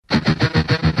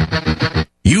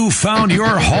You found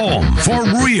your home for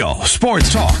real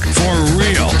sports talk for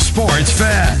real sports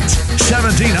fans.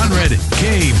 1700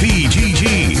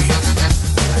 KBGG.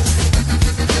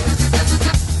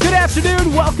 Good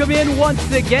afternoon. Welcome in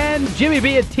once again. Jimmy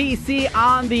B and TC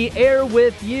on the air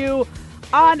with you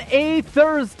on a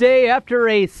Thursday after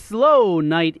a slow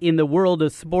night in the world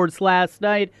of sports last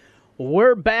night.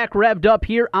 We're back revved up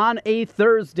here on a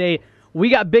Thursday. We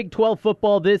got Big 12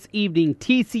 football this evening.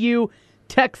 TCU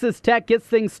Texas Tech gets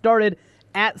things started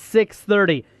at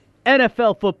 6:30.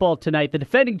 NFL football tonight. The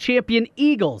defending champion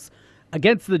Eagles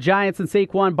against the Giants and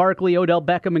Saquon Barkley, Odell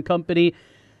Beckham and company.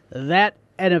 That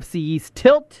NFC East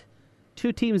tilt.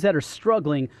 Two teams that are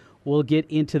struggling. We'll get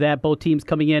into that. Both teams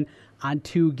coming in on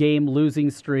 2-game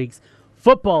losing streaks.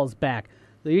 Football's back.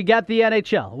 You got the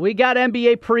NHL. We got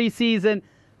NBA preseason.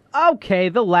 Okay,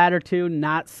 the latter two,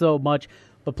 not so much.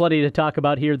 But plenty to talk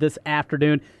about here this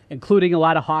afternoon, including a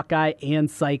lot of Hawkeye and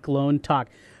Cyclone talk.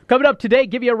 Coming up today,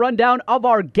 give you a rundown of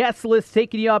our guest list,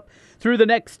 taking you up through the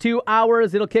next 2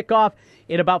 hours. It'll kick off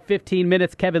in about 15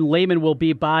 minutes. Kevin Lehman will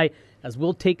be by as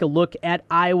we'll take a look at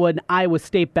Iowa and Iowa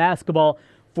State basketball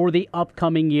for the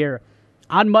upcoming year.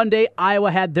 On Monday,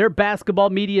 Iowa had their basketball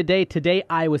media day. Today,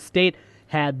 Iowa State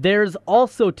had theirs.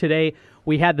 Also today,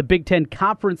 we had the Big Ten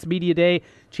Conference Media Day.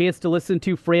 Chance to listen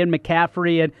to Fran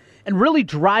McCaffery and really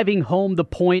driving home the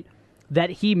point that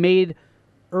he made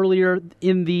earlier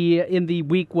in the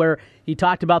week where he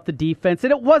talked about the defense.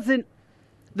 And it wasn't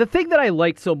the thing that I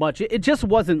liked so much. It just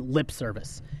wasn't lip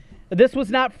service. This was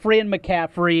not Fran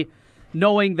McCaffery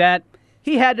knowing that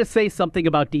he had to say something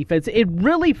about defense. It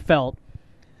really felt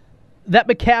that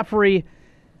McCaffery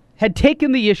had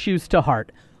taken the issues to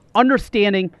heart,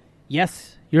 understanding,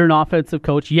 yes, you're an offensive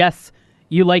coach. Yes,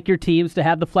 you like your teams to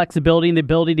have the flexibility and the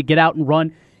ability to get out and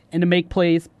run and to make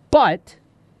plays, but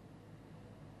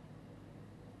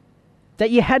that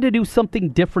you had to do something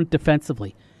different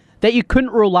defensively, that you couldn't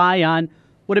rely on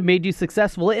what had made you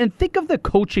successful. And think of the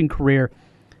coaching career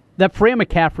that Fran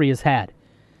McCaffery has had,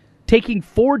 taking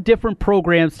 4 different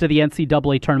programs to the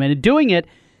NCAA tournament and doing it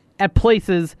at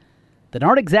places that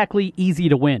aren't exactly easy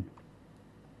to win.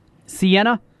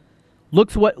 Siena,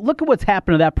 look at what's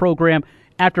happened to that program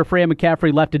after Fran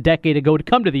McCaffery left a decade ago to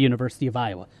come to the University of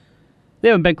Iowa. They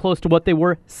haven't been close to what they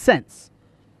were since.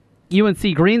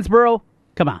 UNC Greensboro,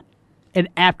 come on, an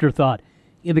afterthought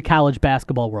in the college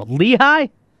basketball world. Lehigh,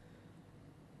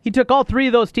 he took all 3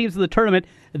 of those teams to the tournament,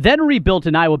 then rebuilt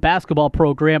an Iowa basketball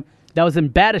program that was in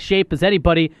bad a shape as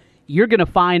anybody you're going to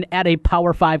find at a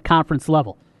Power 5 conference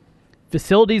level.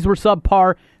 Facilities were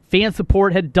subpar. Fan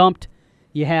support had dumped.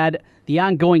 You had the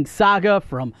ongoing saga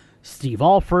from Steve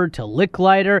Alford to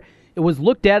Licklider. It was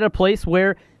looked at a place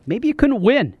where maybe you couldn't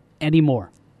win anymore.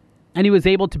 And he was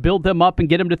able to build them up and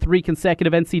get them to 3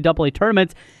 consecutive NCAA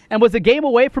tournaments and was a game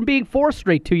away from being 4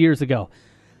 straight 2 years ago.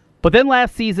 But then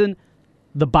last season,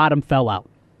 the bottom fell out.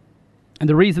 And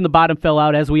the reason the bottom fell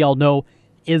out, as we all know,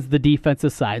 is the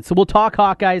defensive side. So we'll talk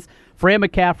Hawkeyes. Fran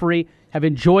McCaffery, have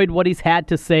enjoyed what he's had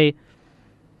to say.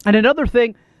 And another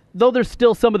thing, though there's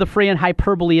still some of the Fran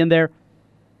hyperbole in there,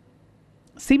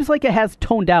 seems like it has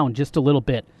toned down just a little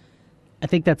bit. I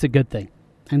think that's a good thing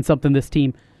and something this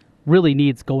team really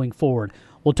needs going forward.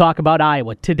 We'll talk about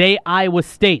Iowa. Today, Iowa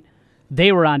State,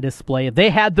 they were on display.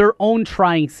 They had their own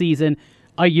trying season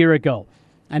a year ago.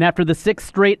 And after the 6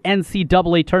 straight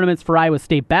NCAA tournaments for Iowa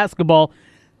State basketball,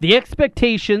 the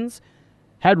expectations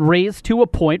had raised to a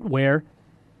point where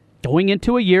going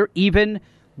into a year, even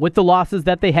with the losses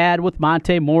that they had with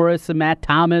Monte Morris and Matt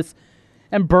Thomas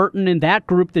and Burton and that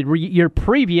group the year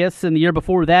previous and the year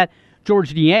before that,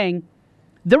 George Niang,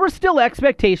 there were still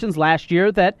expectations last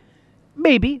year that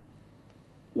maybe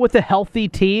with a healthy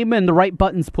team and the right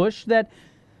buttons pushed, that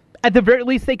at the very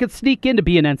least they could sneak in to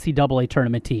be an NCAA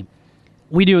tournament team.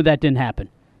 We knew that didn't happen,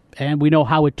 and we know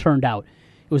how it turned out.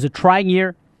 It was a trying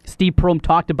year. Steve Prohm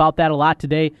talked about that a lot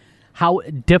today, how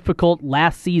difficult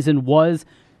last season was,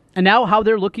 and now how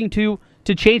they're looking to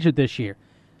change it this year.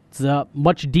 It's a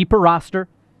much deeper roster.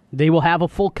 They will have a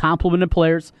full complement of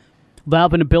players. They'll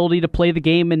have an ability to play the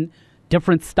game in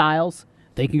different styles.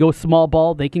 They can go small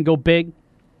ball. They can go big.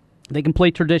 They can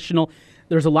play traditional.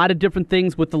 There's a lot of different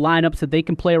things with the lineups that they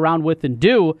can play around with and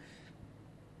do.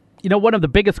 You know, one of the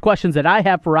biggest questions that I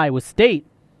have for Iowa State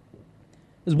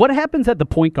is what happens at the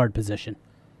point guard position.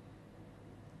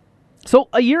 So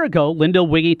a year ago, Lyndall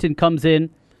Wigington comes in,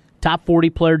 top 40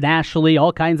 player nationally,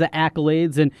 all kinds of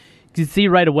accolades, and you can see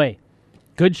right away,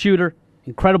 good shooter,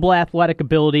 incredible athletic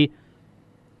ability,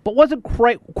 but wasn't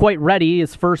quite ready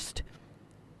his first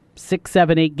 6,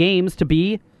 7, 8 games to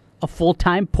be a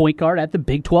full-time point guard at the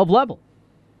Big 12 level.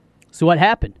 So what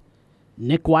happened?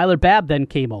 Nick Weiler-Babb then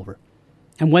came over.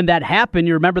 And when that happened,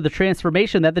 you remember the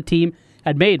transformation that the team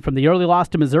had made from the early loss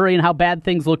to Missouri and how bad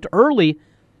things looked early.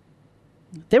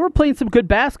 They were playing some good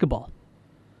basketball.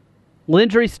 Well,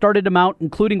 injuries started to mount,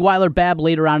 including Weiler Babb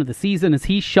later on in the season. As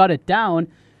he shut it down,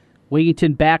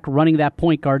 Wigginton back running that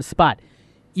point guard spot.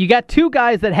 You got two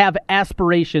guys that have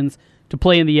aspirations to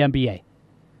play in the NBA.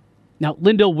 Now,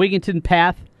 Lindell Wigginton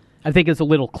path, I think, is a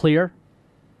little clear.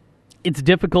 It's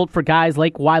difficult for guys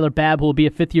like Weiler Babb, who will be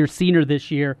a fifth-year senior this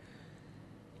year.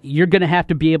 You're going to have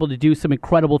to be able to do some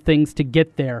incredible things to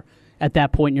get there at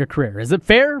that point in your career. Is it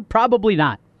fair? Probably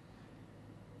not.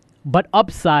 But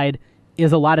upside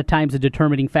is a lot of times a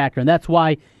determining factor, and that's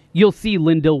why you'll see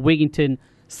Lindell Wigginton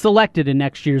selected in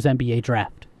next year's NBA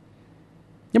draft.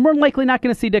 You're more than likely not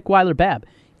going to see Dick Weiler Babb.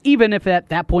 Even if at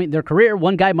that point in their career,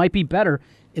 one guy might be better,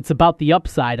 it's about the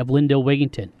upside of Lindell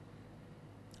Wigginton.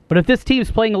 But if this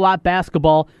team's playing a lot of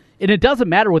basketball, and it doesn't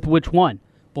matter with which one,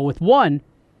 but with one,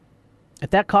 if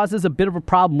that causes a bit of a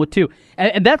problem with two.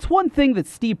 And that's one thing that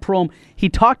Steve Prohm, he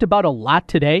talked about a lot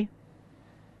today,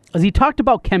 is he talked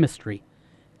about chemistry.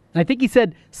 And I think he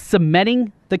said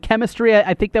cementing the chemistry.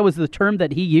 I think that was the term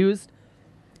that he used.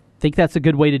 I think that's a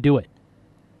good way to do it.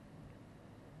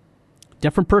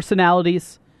 Different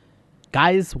personalities,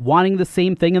 guys wanting the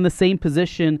same thing in the same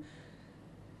position,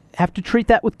 have to treat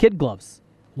that with kid gloves.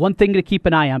 One thing to keep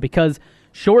an eye on, because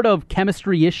short of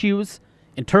chemistry issues,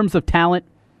 in terms of talent,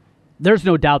 there's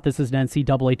no doubt this is an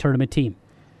NCAA tournament team.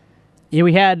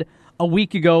 We had a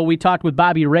week ago, we talked with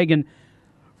Bobby Reagan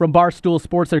from Barstool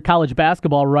Sports, their college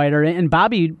basketball writer, and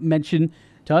Bobby mentioned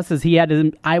to us as he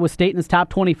had Iowa State in his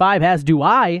top 25, as do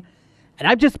I, and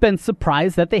I've just been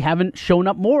surprised that they haven't shown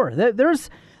up more. There's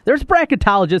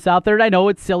bracketologists out there, and I know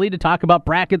it's silly to talk about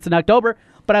brackets in October,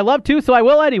 but I love to, so I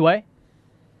will anyway,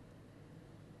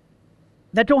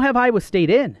 that don't have Iowa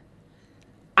State in.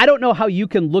 I don't know how you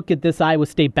can look at this Iowa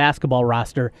State basketball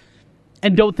roster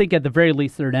and don't think at the very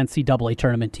least they're an NCAA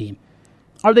tournament team.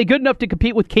 Are they good enough to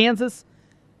compete with Kansas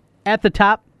at the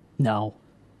top? No.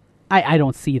 I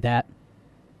don't see that.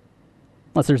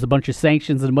 Unless there's a bunch of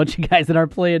sanctions and a bunch of guys that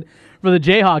aren't playing for the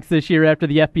Jayhawks this year after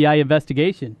the FBI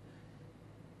investigation.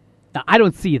 Now, I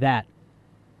don't see that.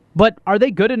 But are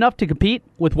they good enough to compete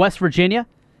with West Virginia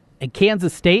and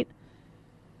Kansas State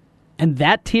and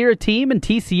that tier of team and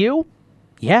TCU?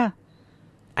 Yeah,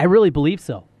 I really believe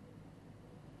so.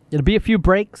 It'll be a few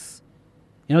breaks.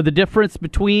 You know, the difference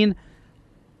between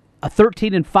a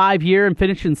 13-5 year and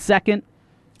finishing second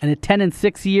and a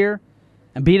 10-6 year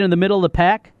and being in the middle of the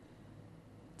pack.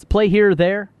 It's a play here or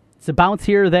there. It's a bounce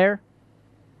here or there.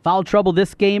 Foul trouble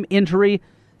this game, injury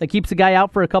that keeps a guy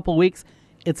out for a couple weeks.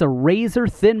 It's a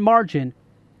razor-thin margin.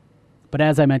 But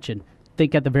as I mentioned, I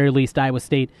think at the very least Iowa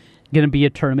State going to be a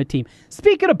tournament team.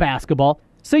 Speaking of basketball,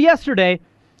 so yesterday,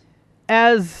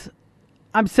 as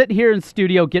I'm sitting here in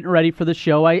studio getting ready for the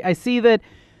show, I see that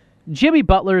Jimmy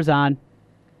Butler's on,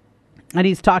 and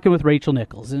he's talking with Rachel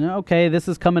Nichols. And okay, this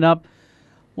is coming up.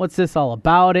 What's this all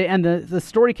about? And the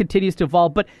story continues to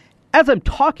evolve. But as I'm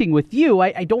talking with you,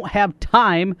 I don't have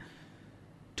time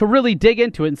to really dig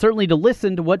into it and certainly to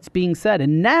listen to what's being said.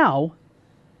 And now,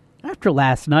 after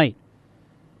last night,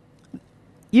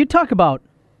 you talk about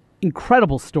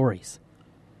incredible stories.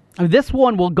 I mean, this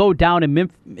one will go down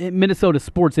in Minnesota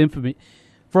sports infamy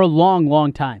for a long,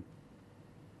 long time.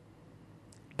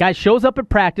 Guy shows up at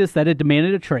practice that had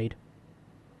demanded a trade.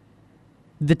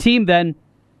 The team then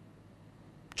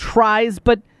tries,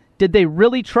 but did they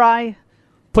really try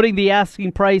putting the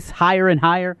asking price higher and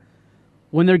higher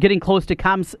when they're getting close to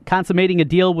consummating a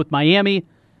deal with Miami,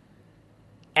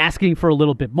 asking for a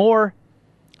little bit more?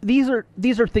 These are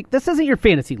things. This isn't your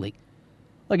fantasy league.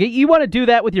 Like, you want to do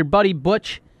that with your buddy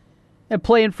Butch and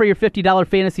playing for your $50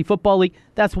 fantasy football league,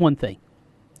 that's one thing.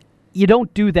 You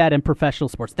don't do that in professional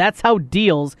sports. That's how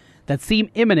deals that seem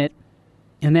imminent,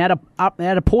 and at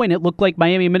a point it looked like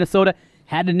Miami and Minnesota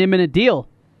had an imminent deal.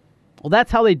 Well,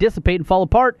 that's how they dissipate and fall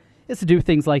apart, is to do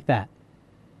things like that.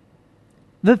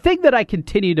 The thing that I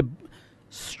continue to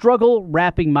struggle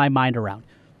wrapping my mind around,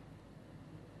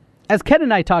 as Ken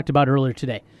and I talked about earlier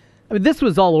today, I mean, this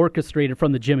was all orchestrated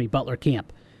from the Jimmy Butler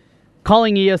camp.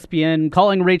 Calling ESPN,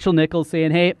 calling Rachel Nichols,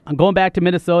 saying, hey, I'm going back to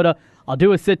Minnesota. I'll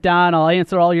do a sit-down. I'll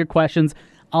answer all your questions.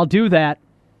 I'll do that.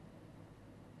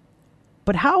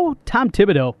 But how Tom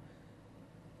Thibodeau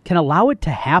can allow it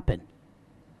to happen?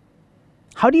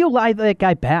 How do you allow that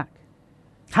guy back?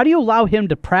 How do you allow him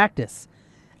to practice?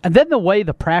 And then the way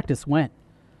the practice went,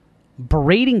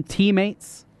 berating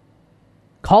teammates,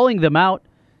 calling them out,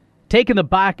 taking the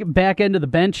back end of the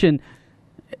bench and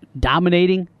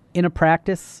dominating in a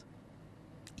practice.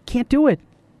 You can't do it.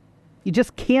 You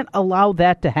just can't allow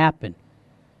that to happen.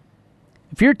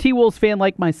 If you're a T-Wolves fan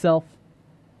like myself,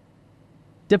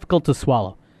 difficult to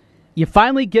swallow. You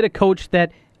finally get a coach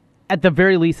that, at the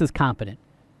very least, is competent.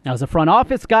 Now, as a front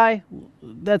office guy,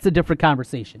 that's a different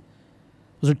conversation.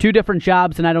 Those are two different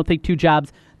jobs, and I don't think two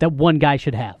jobs that one guy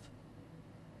should have.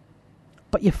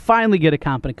 But you finally get a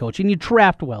competent coach, and you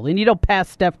draft well, and you don't pass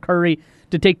Steph Curry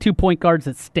to take 2 point guards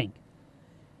that stink.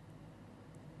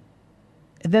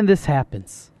 And then this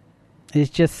happens. It's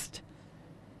just,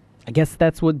 I guess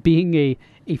that's what being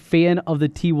a fan of the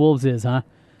T-Wolves is, huh?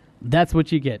 That's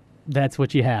what you get. That's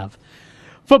what you have.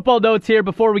 Football notes here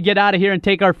before we get out of here and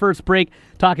take our first break,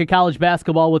 talking college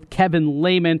basketball with Kevin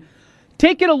Lehman.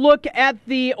 Taking a look at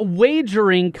the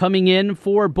wagering coming in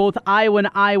for both Iowa and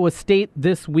Iowa State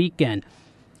this weekend.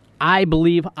 I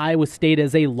believe Iowa State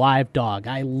is a live dog.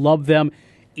 I love them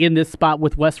in this spot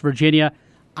with West Virginia.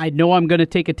 I know I'm going to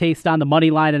take a taste on the money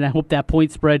line, and I hope that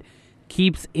point spread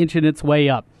keeps inching its way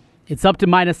up. It's up to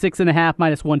 -6.5,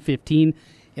 -115.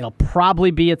 It'll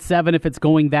probably be at 7 if it's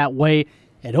going that way.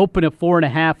 It opened at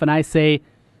 4.5, and I say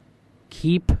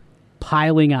keep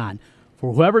piling on.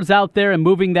 For whoever's out there and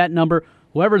moving that number,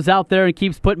 whoever's out there and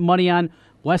keeps putting money on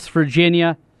West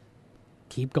Virginia,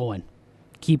 keep going.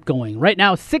 Keep going. Right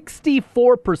now,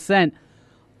 64%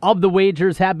 of the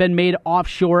wagers have been made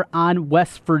offshore on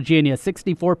West Virginia.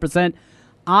 64%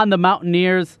 on the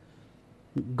Mountaineers.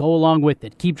 Go along with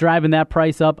it. Keep driving that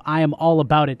price up. I am all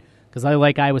about it because I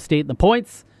like Iowa State in the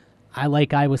points. I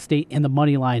like Iowa State in the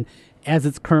money line as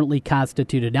it's currently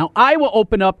constituted. Now, Iowa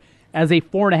opened up as a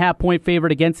 4.5-point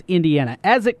favorite against Indiana.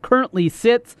 As it currently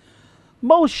sits,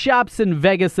 most shops in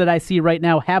Vegas that I see right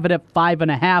now have it at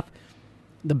 5.5.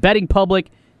 The betting public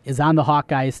is on the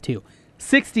Hawkeyes too.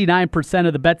 69%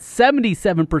 of the bets,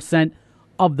 77%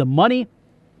 of the money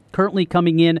currently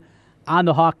coming in on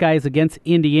the Hawkeyes against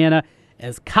Indiana.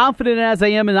 As confident as I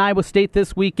am in Iowa State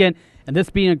this weekend, and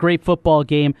this being a great football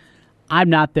game, I'm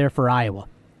not there for Iowa.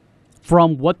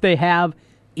 From what they have,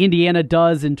 Indiana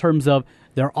does in terms of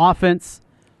their offense,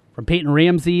 from Peyton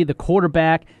Ramsey, the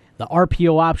quarterback, the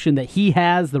RPO option that he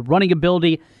has, the running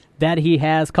ability that he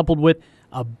has, coupled with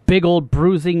a big old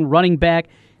bruising running back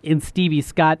in Stevie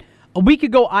Scott. A week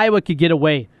ago, Iowa could get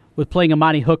away with playing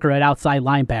Amani Hooker at outside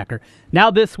linebacker.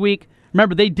 Now this week,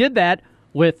 remember, they did that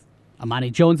with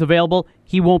Amani Jones available.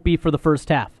 He won't be for the first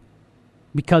half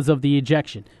because of the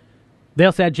ejection. They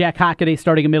also had Jack Hockaday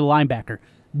starting a middle linebacker.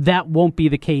 That won't be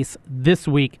the case this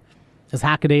week as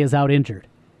Hockaday is out injured.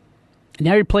 And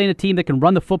now you're playing a team that can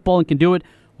run the football and can do it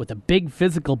with a big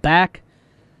physical back.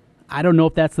 I don't know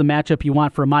if that's the matchup you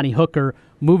want for Amani Hooker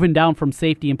moving down from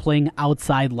safety and playing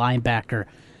outside linebacker.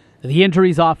 The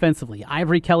injuries offensively,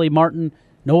 Ivory Kelly-Martin,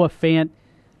 Noah Fant,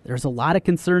 there's a lot of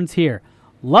concerns here.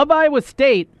 Love Iowa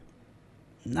State.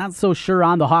 Not so sure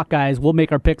on the Hawkeyes. We'll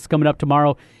make our picks coming up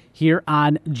tomorrow here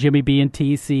on Jimmy B and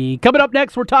TC. Coming up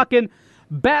next, we're talking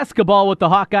basketball with the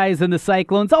Hawkeyes and the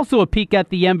Cyclones. Also a peek at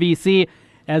the MVC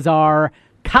as our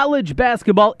college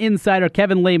basketball insider,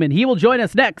 Kevin Lehman. He will join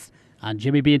us next on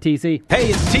Jimmy B and TC. Hey,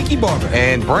 it's Tiki Barber.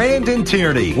 And Brandon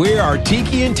Tierney. We are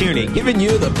Tiki and Tierney, giving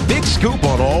you the big scoop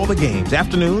on all the games.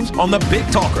 Afternoons on the Big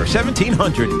Talker,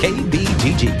 1700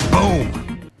 KBGG. Boom.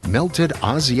 Melted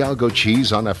Asiago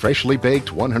cheese on a freshly baked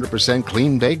 100%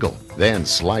 clean bagel. Then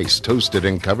sliced, toasted,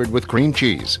 and covered with cream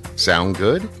cheese. Sound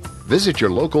good? Visit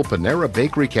your local Panera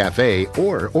Bakery Cafe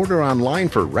or order online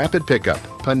for rapid pickup.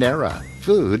 Panera.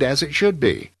 Food as it should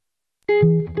be.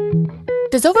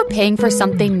 Does overpaying for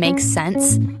something make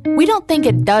sense? We don't think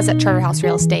it does at Charterhouse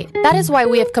Real Estate. That is why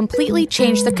we have completely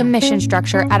changed the commission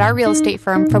structure at our real estate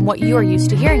firm from what you are used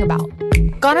to hearing about.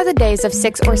 Gone are the days of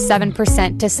 6 or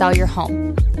 7% to sell your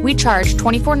home. We charge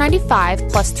 $24.95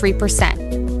 plus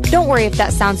 3%. Don't worry if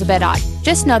that sounds a bit odd.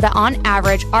 Just know that on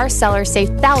average, our sellers save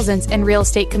thousands in real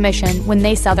estate commission when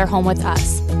they sell their home with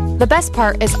us. The best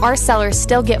part is our sellers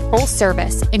still get full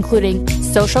service, including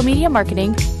social media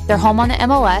marketing, their home on the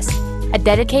MLS, a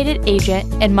dedicated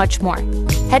agent, and much more.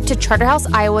 Head to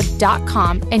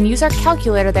charterhouseiowa.com and use our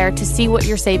calculator there to see what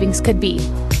your savings could be.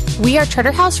 We are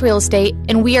Charterhouse Real Estate,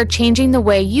 and we are changing the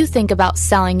way you think about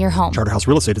selling your home. Charterhouse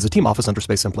Real Estate is a team office under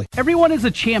Space Simply. Everyone is a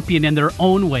champion in their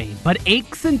own way, but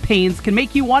aches and pains can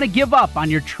make you want to give up on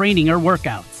your training or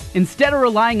workouts. Instead of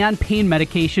relying on pain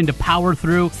medication to power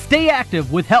through, stay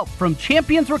active with help from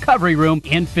Champions Recovery Room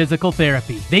and Physical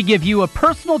Therapy. They give you a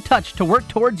personal touch to work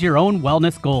towards your own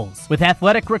wellness goals. With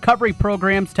athletic recovery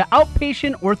programs to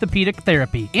outpatient orthopedic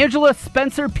therapy, Angela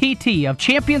Spencer PT of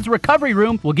Champions Recovery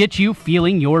Room will get you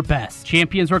feeling your best.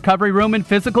 Champions Recovery Room and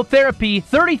Physical Therapy,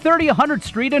 3030 100th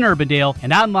Street in Urbandale,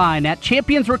 and online at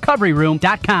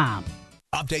championsrecoveryroom.com.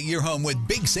 Update your home with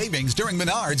big savings during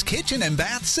Menards Kitchen and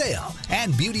Bath Sale.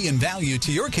 Add beauty and value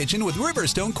to your kitchen with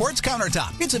Riverstone Quartz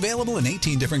Countertop. It's available in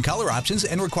 18 different color options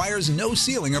and requires no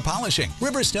sealing or polishing.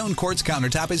 Riverstone Quartz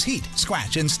Countertop is heat,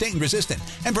 scratch, and stain resistant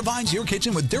and provides your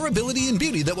kitchen with durability and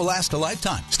beauty that will last a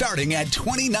lifetime. Starting at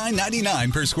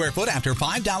 $29.99 per square foot after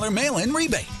 $5 mail-in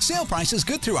rebate. Sale price is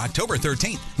good through October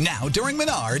 13th. Now during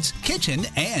Menards Kitchen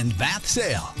and Bath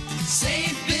Sale.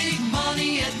 Save big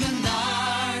money at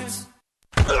Menards.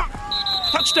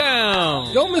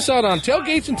 Touchdown! Don't miss out on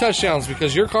tailgates and touchdowns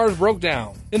because your car's broke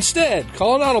down. Instead,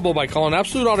 call an audible by calling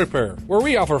Absolute Auto Repair, where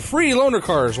we offer free loaner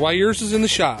cars while yours is in the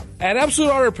shop. At Absolute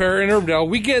Auto Repair in Urbandale,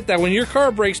 we get that when your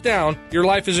car breaks down, your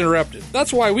life is interrupted.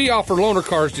 That's why we offer loaner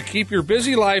cars to keep your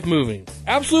busy life moving.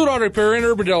 Absolute Auto Repair in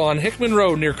Urbandale on Hickman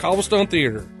Road near Cobblestone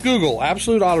Theater. Google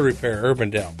Absolute Auto Repair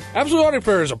Urbandale. Absolute Auto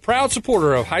Repair is a proud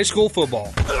supporter of high school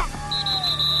football.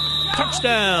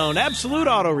 Touchdown! Absolute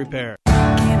Auto Repair.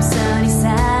 Camp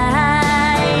Sunnyside,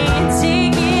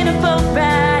 taking a boat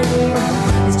ride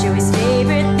is Joey's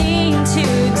favorite thing to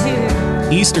do.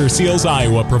 Easter Seals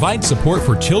Iowa provides support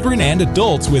for children and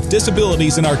adults with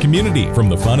disabilities in our community. From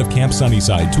the fun of Camp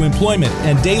Sunnyside to employment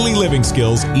and daily living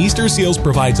skills, Easter Seals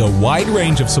provides a wide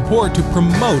range of support to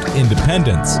promote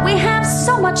independence. We have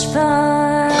so much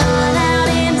fun out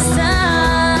in the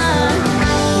sun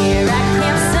here at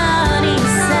Camp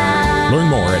Sunnyside. Learn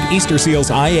more at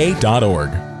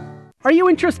EasterSealsIA.org. Are you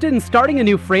interested in starting a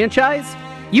new franchise?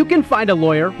 You can find a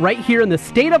lawyer right here in the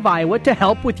state of Iowa to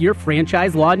help with your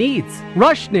franchise law needs.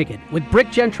 Rush Niggin with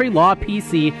Brick Gentry Law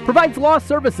PC provides law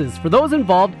services for those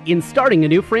involved in starting a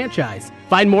new franchise.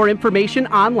 Find more information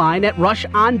online at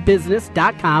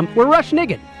rushonbusiness.com, where Rush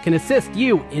Niggin can assist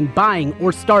you in buying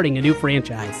or starting a new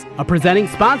franchise. A presenting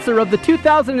sponsor of the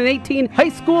 2018 high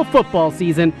school football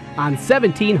season on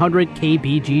 1700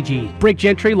 KBGG. Brick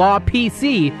Gentry Law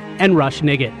PC and Rush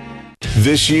Niggin.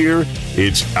 This year,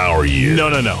 it's our year.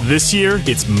 No. This year,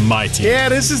 it's my team. Yeah,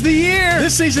 this is the year.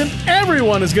 This season,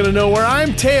 everyone is going to know where I'm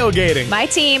tailgating. My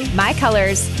team, my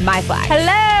colors, my flag.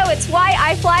 Hello, it's why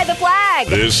I fly the flag.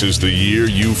 This is the year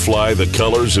you fly the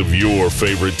colors of your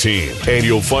favorite team. And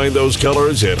you'll find those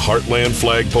colors at Heartland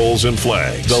Flagpoles and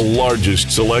Flags, the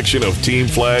largest selection of team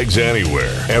flags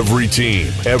anywhere. Every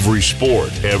team, every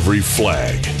sport, every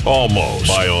flag. Almost.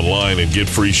 Buy online and get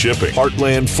free shipping.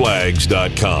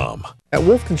 HeartlandFlags.com. At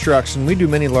Wolf Construction, we do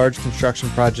many large construction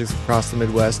projects across the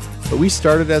Midwest, but we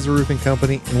started as a roofing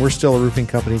company and we're still a roofing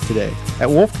company today. At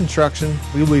Wolf Construction,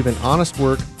 we believe in honest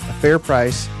work, a fair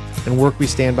price, and work we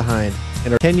stand behind,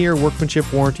 and our 10-year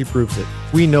workmanship warranty proves it.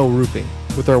 We know roofing.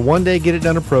 With our one-day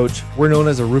get-it-done approach, we're known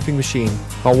as a roofing machine.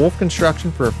 Call Wolf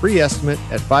Construction for a free estimate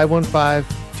at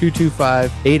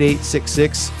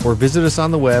 515-225-8866 or visit us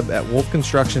on the web at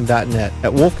wolfconstruction.net.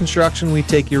 At Wolf Construction, we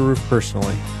take your roof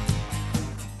personally.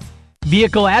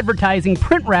 Vehicle advertising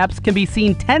print wraps can be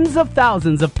seen tens of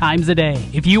thousands of times a day.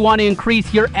 If you want to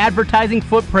increase your advertising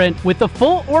footprint with the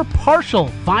full or partial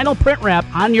vinyl print wrap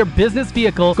on your business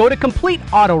vehicle, go to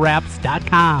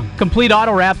CompleteAutoWraps.com. Complete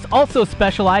Auto Wraps also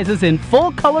specializes in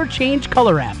full color change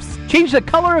color wraps. Change the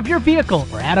color of your vehicle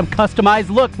or add a customized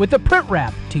look with a print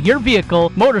wrap to your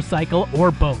vehicle, motorcycle,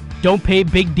 or boat. Don't pay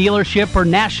big dealership or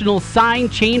national sign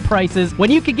chain prices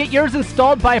when you can get yours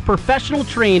installed by a professional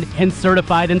trained and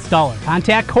certified installer.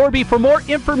 Contact Corby for more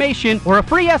information or a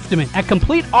free estimate at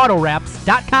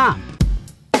CompleteAutoWraps.com.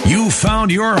 You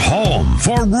found your home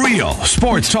for real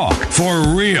sports talk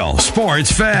for real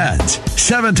sports fans.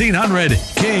 1700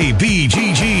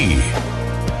 KBGG.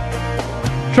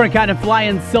 Trent kind of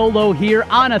flying solo here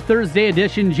on a Thursday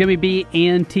edition, Jimmy B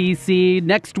and TC.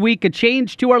 Next week, a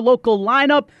change to our local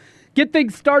lineup. Get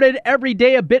things started every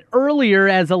day a bit earlier,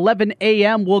 as 11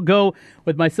 a.m. We'll go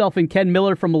with myself and Ken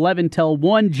Miller from 11 till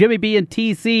 1. Jimmy B and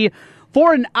TC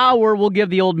for an hour. We'll give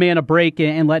the old man a break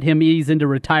and let him ease into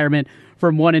retirement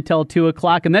from 1 until 2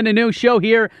 o'clock. And then a new show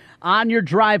here on your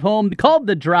drive home called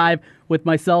The Drive with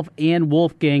myself and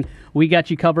Wolfgang. We got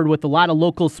you covered with a lot of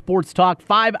local sports talk,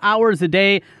 5 hours a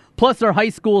day, plus our high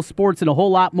school sports and a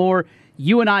whole lot more.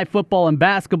 UNI football and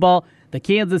basketball, the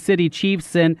Kansas City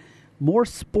Chiefs, and more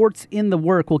sports in the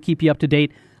work. We'll keep you up to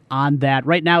date on that.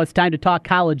 Right now it's time to talk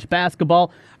college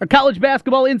basketball. Our college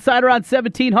basketball insider on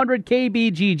 1700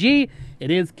 KBGG. It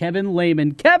is Kevin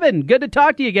Lehman. Kevin, good to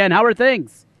talk to you again. How are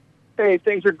things? Hey,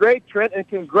 things are great, Trent, and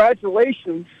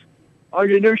congratulations on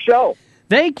your new show.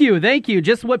 Thank you.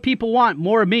 Just what people want,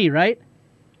 more of me, right?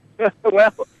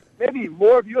 Well, maybe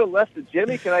more of you and less of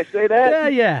Jimmy. Can I say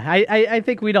that? Yeah. I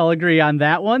think we'd all agree on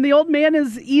that one. The old man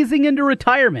is easing into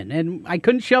retirement, and I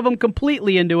couldn't shove him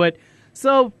completely into it.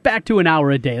 So back to an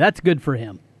hour a day. That's good for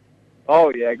him. Oh,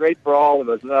 yeah, great for all of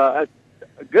us.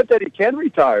 good that he can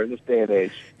retire in this day and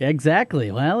age.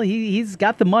 Exactly. Well, he's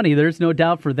got the money. There's no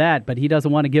doubt for that, but he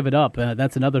doesn't want to give it up.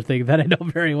 That's another thing that I know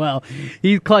very well.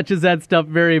 He clutches that stuff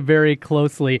very, very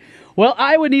closely. Well,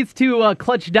 Iowa needs to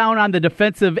clutch down on the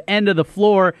defensive end of the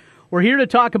floor. We're here to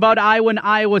talk about Iowa and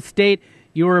Iowa State.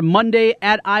 You were Monday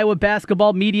at Iowa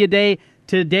Basketball Media Day.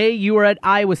 Today you were at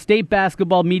Iowa State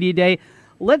Basketball Media Day.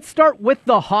 Let's start with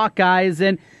the Hawkeyes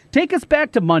and take us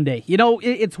back to Monday. You know,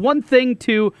 it's one thing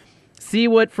to see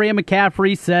what Fran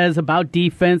McCaffrey says about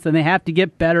defense, and they have to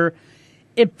get better.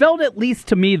 It felt, at least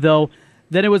to me, though,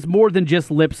 that it was more than just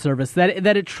lip service, that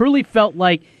it truly felt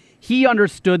like he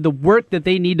understood the work that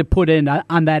they need to put in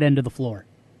on that end of the floor.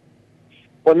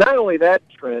 Well, not only that,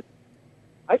 Trent,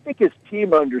 I think his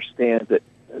team understands it.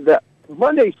 That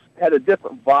Monday had a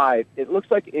different vibe. It looks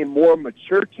like a more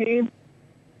mature team,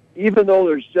 even though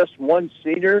there's just one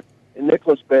senior in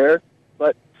Nicholas Baer,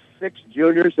 but 6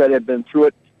 juniors that have been through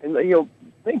it. And, you know,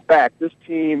 think back, this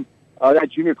team, that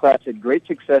junior class had great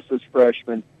success as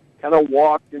freshmen, kind of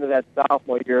walked into that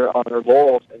sophomore year on their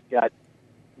laurels and got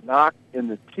knocked in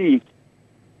the teeth.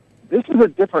 This is a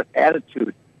different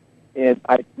attitude, and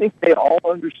I think they all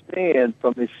understand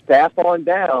from the staff on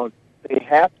down, they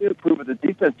have to improve at the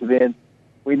defensive end.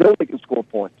 We know they can score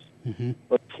points,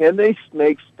 but can they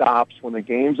make stops when the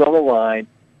game's on the line?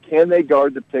 Can they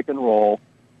guard the pick and roll?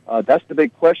 That's the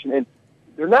big question. And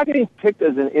they're not getting picked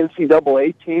as an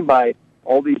NCAA team by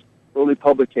all these early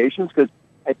publications because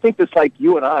I think it's like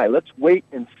you and I. Let's wait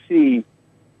and see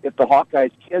if the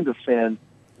Hawkeyes can defend.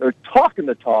 They're talking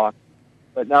the talk,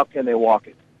 but now can they walk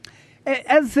it?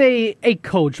 As a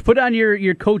coach, put on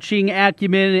your coaching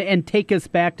acumen and take us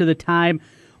back to the time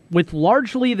with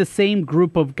largely the same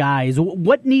group of guys.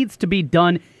 What needs to be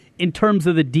done in terms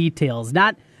of the details?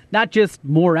 Not just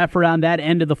more effort on that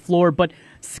end of the floor, but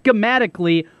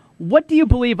schematically, what do you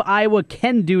believe Iowa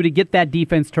can do to get that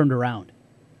defense turned around?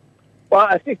 Well,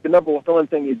 I think the number one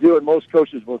thing you do, and most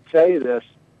coaches will tell you this,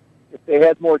 if they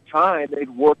had more time, they'd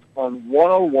work on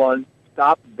one-on-one,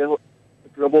 stop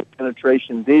dribble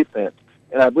penetration defense.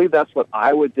 And I believe that's what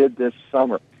Iowa did this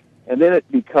summer. And then it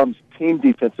becomes team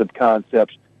defensive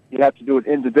concepts. You have to do it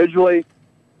individually.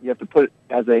 You have to put it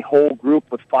as a whole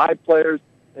group with 5 players,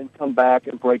 then come back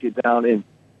and break it down in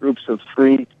groups of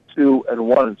 3, 2, and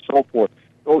 1, and so forth.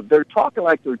 So they're talking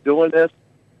like they're doing this.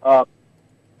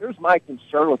 Here's my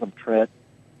concern with them, Trent.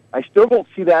 I still don't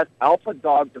see that alpha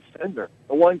dog defender,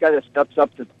 the one guy that steps up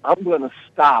and says, I'm going to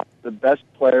stop the best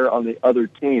player on the other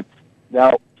team.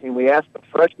 Now, can we ask the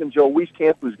freshman Joe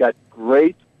Wieskamp, who's got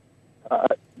great pub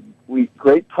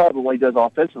in what he does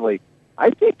offensively?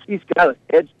 I think he's got an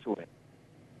edge to him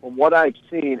from what I've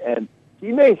seen, and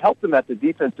he may help them at the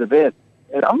defensive end.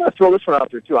 And I'm going to throw this one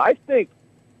out there, too. I think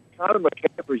Connor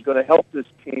McCaffrey is going to help this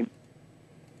team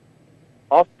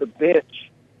off the bench.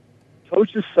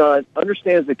 Coach his son,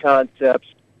 understands the concepts,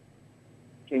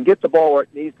 can get the ball where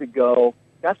it needs to go,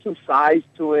 got some size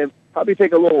to him, probably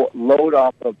take a little load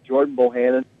off of Jordan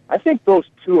Bohannon. I think those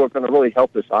two are going to really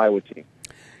help this Iowa team.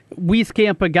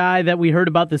 Wieskamp, a guy that we heard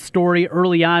about the story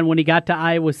early on when he got to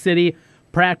Iowa City,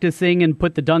 practicing and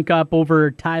put the dunk up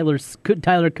over Tyler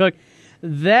Cook.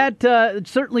 That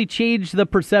certainly changed the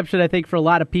perception, I think, for a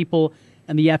lot of people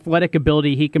and the athletic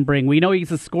ability he can bring. We know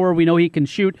he's a scorer. We know he can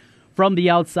shoot from the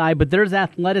outside, but there's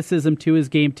athleticism to his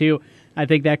game, too. I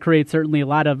think that creates certainly a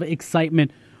lot of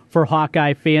excitement for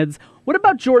Hawkeye fans. What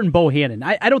about Jordan Bohannon?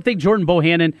 I don't think Jordan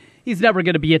Bohannon, he's never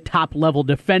going to be a top-level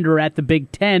defender at the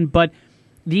Big Ten, but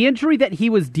the injury that he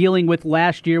was dealing with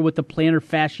last year with the plantar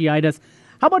fasciitis,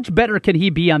 how much better can he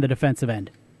be on the defensive end?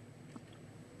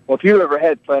 Well, if you've ever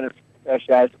had plantar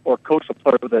fasciitis or coached a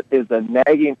player that is a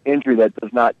nagging injury that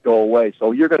does not go away,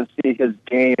 so you're going to see his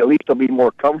game, at least he'll be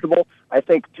more comfortable. I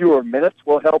think fewer minutes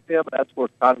will help him. That's where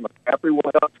Connor McCaffrey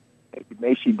will help. Maybe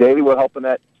Macy Daly will help in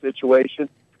that situation.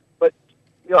 But,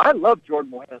 you know, I love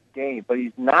Jordan Bohannon's game, but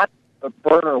he's not a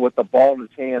burner with the ball in his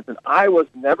hands. And Iowa's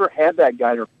never had that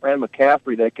guy, or Fran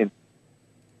McCaffrey, that can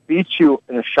beat you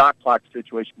in a shot clock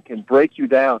situation, can break you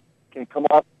down, can come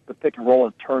off the pick and roll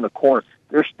and turn the corner.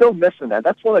 They're still missing that.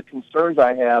 That's one of the concerns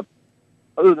I have,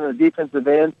 other than the defensive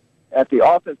end, at the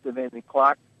offensive end, the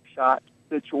clock shot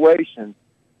situation.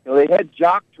 You know, they had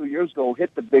Jock 2 years ago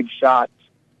hit the big shots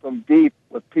from deep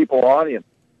with people on him.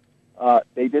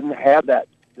 They didn't have that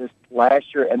this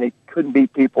last year, and they couldn't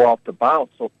beat people off the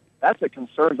bounce. So that's the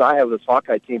concerns I have with this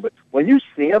Hawkeye team. But when you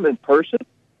see them in person,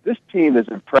 this team is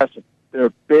impressive.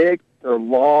 They're big, they're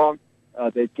long,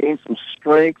 they've gained some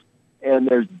strength, and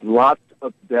there's lots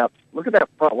of depth. Look at that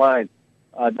front line.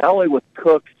 Not only with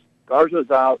Cooks, Garza's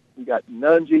out, you got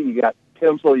Nunge, you got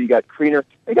Timsel, you got Kriener.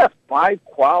 They got 5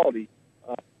 quality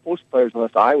post players on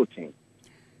this Iowa team.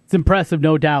 It's impressive,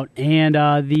 no doubt. And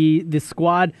the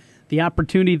squad, the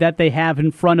opportunity that they have in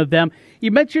front of them.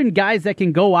 You mentioned guys that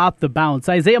can go off the bounce.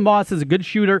 Isaiah Moss is a good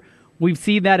shooter. We've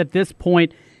seen that at this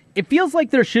point. It feels like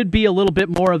there should be a little bit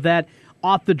more of that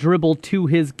off the dribble to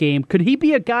his game. Could he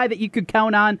be a guy that you could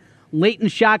count on late in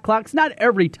shot clocks? Not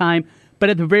every time, but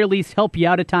at the very least help you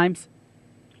out at times?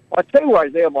 Well, I tell you where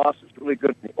Isaiah Moss is really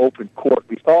good in the open court.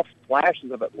 We saw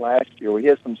flashes of it last year where he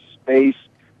had some space.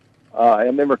 I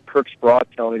remember Kirk Spratt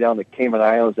telling me down the Cayman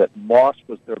Islands that Moss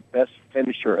was their best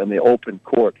finisher in the open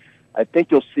court. I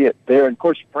think you'll see it there. And, of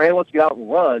course, Fran wants to get out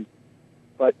and run,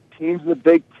 but teams in the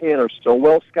Big Ten are so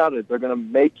well scouted, they're going to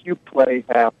make you play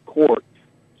half court.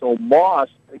 So Moss,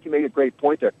 I think you made a great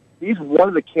point there. He's one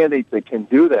of the candidates that can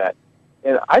do that.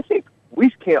 And I think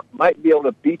Wieskamp might be able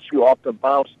to beat you off the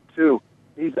bounce, too.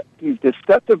 He's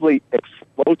deceptively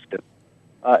explosive.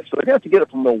 So they're going to have to get it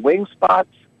from the wing spots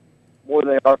more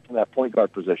than they are from that point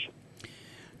guard position.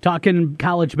 Talking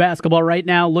college basketball right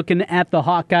now, looking at the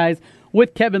Hawkeyes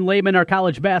with Kevin Lehman, our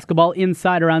college basketball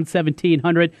insider on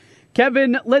 1700.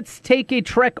 Kevin, let's take a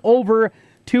trek over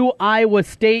to Iowa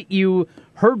State. You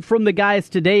heard from the guys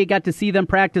today. You got to see them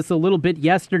practice a little bit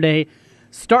yesterday.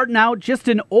 Starting out, just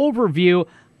an overview.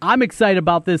 I'm excited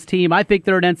about this team. I think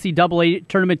they're an NCAA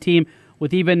tournament team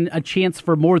with even a chance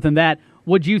for more than that.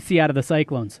 What'd you see out of the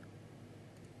Cyclones?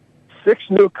 6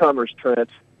 newcomers, Trent,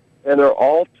 and they're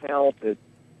all talented.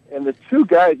 And the 2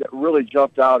 guys that really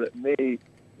jumped out at me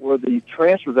were the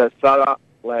transfers that started out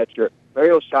last year.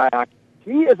 Mario Shayak,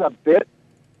 he's got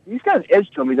an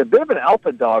edge to him. He's a bit of an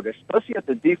alpha dog, especially at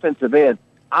the defensive end,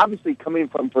 obviously coming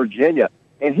from Virginia.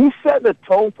 And he's setting the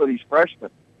tone for these freshmen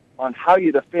on how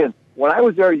you defend. When I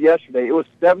was there yesterday, it was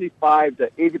 75 to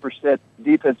 80%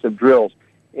 defensive drills.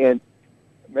 And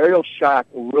Mario Shayak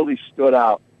really stood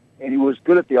out. And he was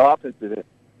good at the offensive end.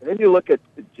 And then you look at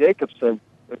Jacobson,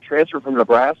 the transfer from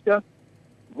Nebraska.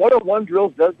 1-on-1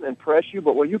 drills doesn't impress you,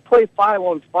 but when you play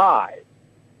 5-on-5,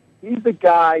 he's the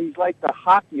guy, he's like the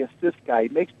hockey assist guy. He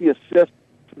makes the assist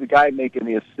to the guy making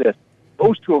the assist.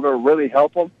 Those 2 are going to really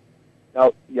help him.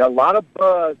 Now, a lot of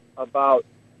buzz about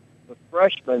the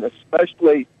freshmen,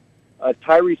 especially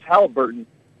Tyrese Halliburton,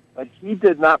 but he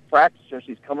did not practice since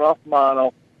he's coming off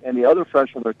mono, and the other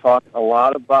freshman they're talking a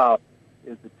lot about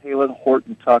is the Taylor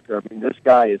Horton Tucker. I mean, this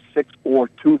guy is 6'4",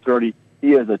 230.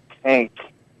 He is a tank.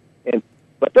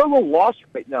 But they're a little lost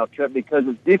right now, Trent, because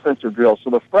it's defensive drills.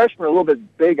 So the freshmen are a little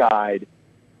bit big-eyed.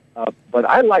 But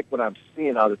I like what I'm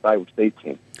seeing out of this Iowa State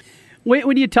team.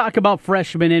 When you talk about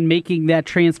freshmen and making that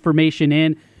transformation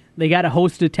in, they got a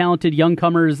host of talented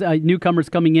newcomers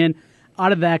coming in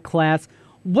out of that class.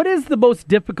 What is the most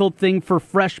difficult thing for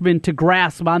freshmen to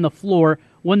grasp on the floor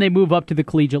when they move up to the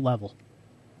collegiate level?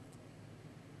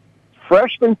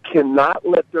 Freshmen cannot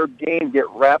let their game get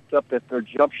wrapped up if their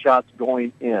jump shot's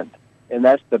going in. And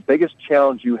that's the biggest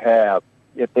challenge you have.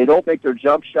 If they don't make their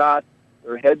jump shot,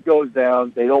 their head goes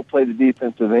down, they don't play the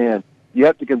defensive end. You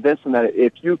have to convince them that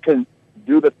if you can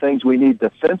do the things we need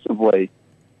defensively,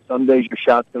 some days your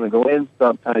shot's going to go in,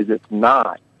 sometimes it's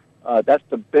not. That's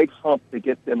the big hump to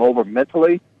get them over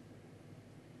mentally.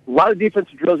 A lot of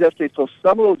defensive drills yesterday, so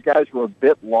some of those guys were a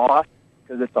bit lost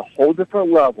because it's a whole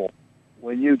different level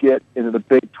when you get into the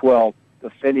Big 12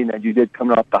 defending than you did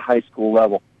coming off the high school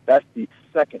level. That's the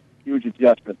second huge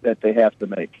adjustment that they have to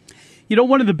make. You know,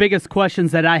 one of the biggest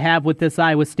questions that I have with this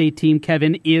Iowa State team,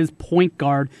 Kevin, is point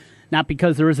guard. Not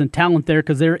because there isn't talent there,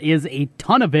 because there is a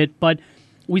ton of it, but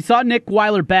we saw Nick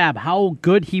Weiler-Babb, how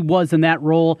good he was in that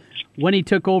role when he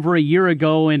took over a year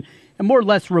ago and more or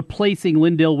less replacing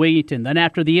Lindell Wigington. Then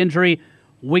after the injury,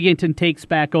 Wigington takes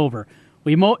back over.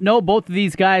 We know both of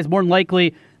these guys, more than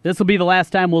likely, this will be the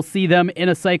last time we'll see them in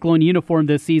a Cyclone uniform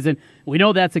this season. We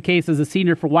know that's the case as a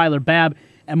senior for Weiler-Babb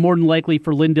and more than likely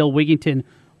for Lindell Wigington.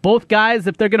 Both guys,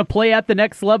 if they're going to play at the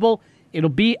next level,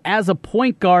 it'll be as a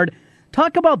point guard.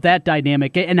 Talk about that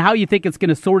dynamic and how you think it's going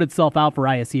to sort itself out for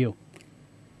ISU.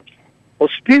 Well,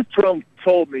 Steve Prohm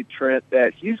told me, Trent,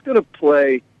 that he's going to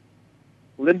play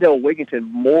Lindell Wigington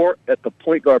more at the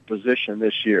point guard position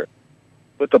this year.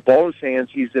 With the ball in his hands,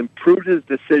 he's improved his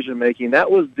decision-making.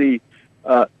 That was the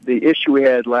issue we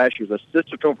had last year. The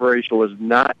assist-to-turnover ratio was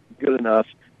not good enough.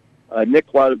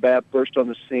 Nick Weiler-Babb burst on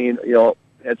the scene,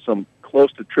 had some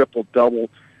close to triple-double.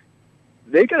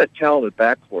 They got a talented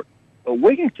backcourt. But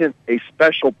Wigington's a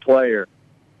special player.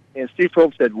 And Steve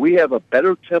Prohm said, we have a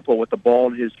better tempo with the ball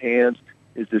in his hands.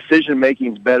 His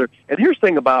decision-making is better. And here's the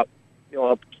thing about,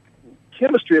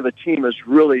 chemistry of a team is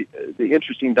really the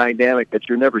interesting dynamic that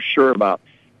you're never sure about.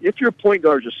 If your point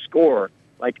guard is a scorer,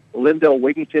 like Lindell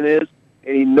Wigington is,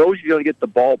 and he knows you're going to get the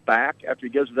ball back after he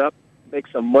gives it up,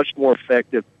 makes him much more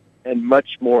effective and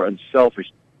much more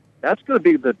unselfish. that's going to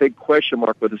be the big question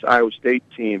mark with this Iowa State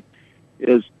team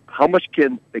is how much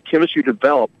can the chemistry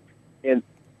develop? And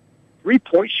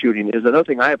three-point shooting is another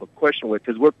thing I have a question with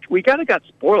because we kind of got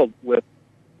spoiled with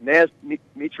Naz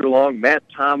Mitrulong, Matt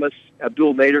Thomas,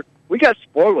 Abdul Nader. We got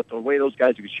spoiled with the way those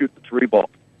guys can shoot the three ball.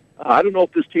 I don't know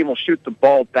if this team will shoot the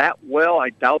ball that well. I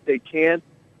doubt they can.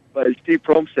 But as Steve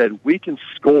Prohm said, we can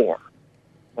score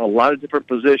on a lot of different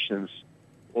positions.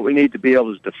 What we need to be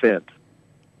able is defend.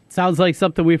 Sounds like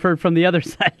something we've heard from the other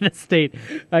side of the state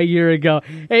a year ago.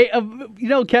 Hey,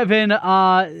 Kevin,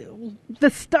 the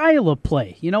style of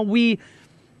play.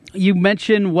 You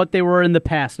mentioned what they were in the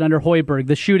past under Hoiberg,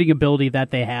 the shooting ability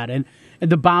that they had, and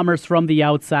the Bombers from the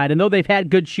outside. And though they've had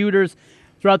good shooters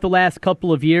throughout the last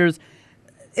couple of years,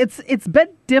 it's been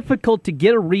difficult to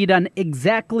get a read on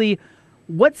exactly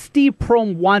what Steve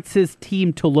Prohm wants his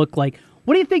team to look like.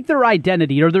 What do you think their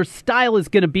identity or their style is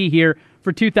going to be here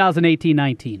for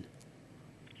 2018-19?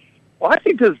 Well, I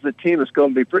think this is a team that's going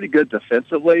to be pretty good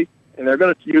defensively, and they're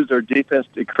going to use their defense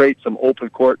to create some open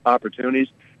court opportunities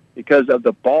because of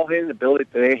the ball handling ability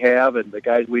that they have and the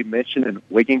guys we mentioned in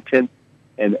Wigington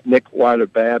and Nick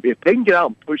Weiler-Babb. If they can get out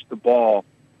and push the ball,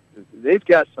 they've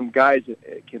got some guys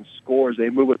that can score as they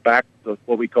move it back to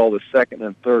what we call the second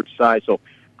and third side. So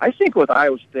I think with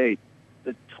Iowa State,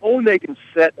 the tone they can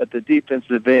set at the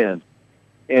defensive end,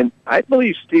 and I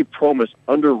believe Steve Prohm is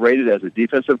underrated as a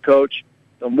defensive coach.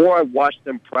 The more I watch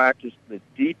them practice, the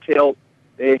detail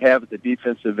they have at the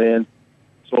defensive end.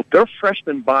 So if their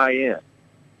freshmen buy in,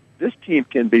 this team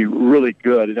can be really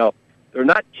good. They're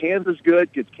not Kansas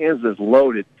good because Kansas is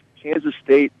loaded. Kansas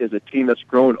State is a team that's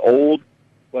grown old.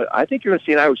 But I think you're going to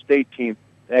see an Iowa State team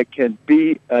that can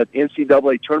be an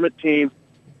NCAA tournament team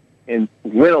and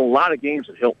win a lot of games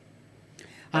at Hilton.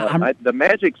 The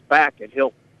Magic's back at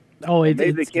Hilton.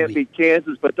 Maybe they can't beat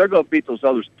Kansas, but they're going to beat those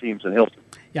other teams in Hilton.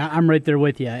 Yeah, I'm right there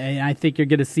with you. And I think you're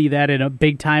going to see that in a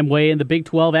big-time way in the Big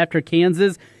 12 after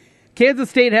Kansas. Kansas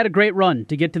State had a great run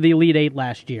to get to the Elite Eight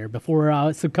last year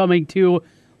before succumbing to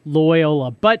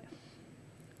Loyola. But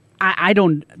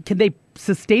can they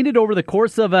sustain it over the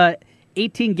course of a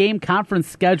 18-game conference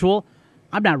schedule?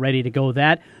 I'm not ready to go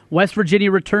that. West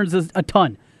Virginia returns a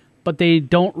ton, but they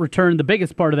don't return the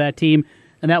biggest part of that team,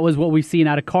 and that was what we've seen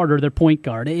out of Carter, their point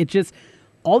guard. It just,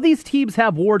 all these teams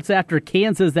have warts after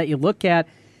Kansas that you look at,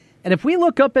 and if we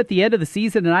look up at the end of the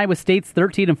season and Iowa State's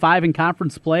 13-5 in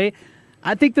conference play,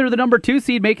 I think they're the number 2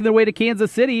 seed making their way to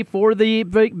Kansas City for the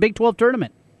Big 12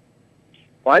 tournament.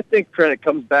 Well, I think, Trent, it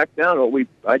comes back down to what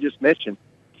I just mentioned.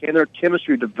 Can their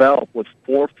chemistry develop with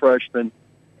 4 freshmen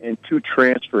and 2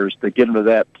 transfers to get them to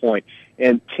that point?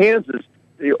 And Kansas,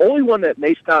 the only one that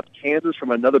may stop Kansas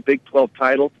from another Big 12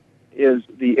 title is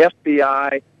the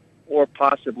FBI or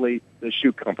possibly the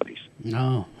shoe companies.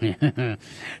 Oh,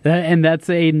 and that's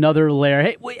another layer.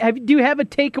 Hey, do you have a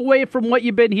takeaway from what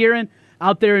you've been hearing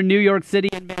out there in New York City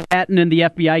and Manhattan in the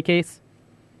FBI case?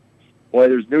 Boy,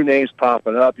 there's new names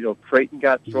popping up. Creighton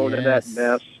got thrown in that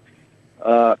mess.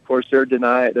 Of course, they're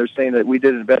denying. They're saying that we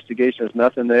did an investigation. There's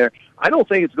nothing there. I don't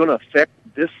think it's going to affect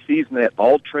this season at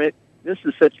all, Trent. This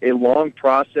is such a long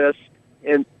process.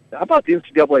 And how about the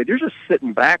NCAA? They're just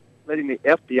sitting back, letting the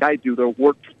FBI do their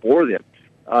work for them.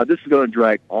 This is going to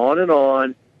drag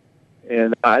on,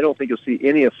 and I don't think you'll see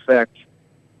any effect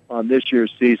on this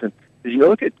year's season. As you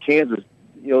look at Kansas,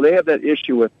 they have that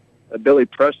issue with Billy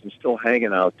Preston still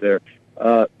hanging out there.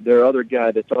 Their other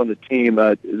guy that's on the team,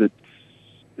 is it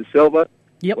De Silva,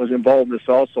 was involved in this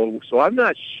also. So I'm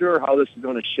not sure how this is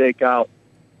going to shake out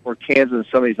for Kansas and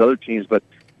some of these other teams, but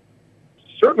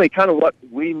certainly kind of what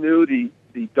we knew the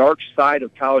dark side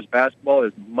of college basketball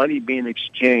is money being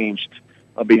exchanged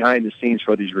behind the scenes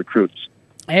for these recruits.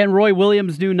 And Roy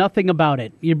Williams knew nothing about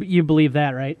it. You believe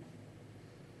that, right?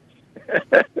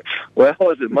 Well,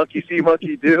 is it monkey see,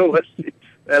 monkey do?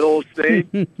 That old saying.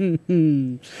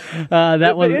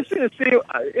 That was interesting to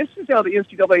see how the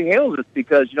NCAA handles it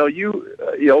because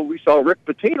we saw Rick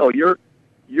Pitino.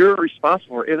 You're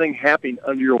responsible for everything happening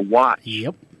under your watch.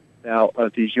 Yep. Now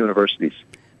at these universities.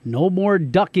 No more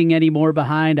ducking anymore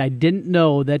behind. I didn't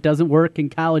know that doesn't work in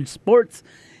college sports,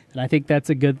 and I think that's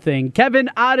a good thing. Kevin,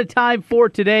 out of time for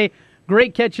today.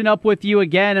 Great catching up with you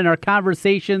again, and our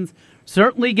conversations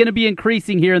certainly going to be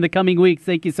increasing here in the coming weeks.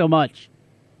 Thank you so much.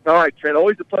 All right, Trent.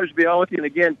 Always a pleasure to be on with you. And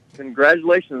again,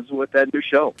 congratulations with that new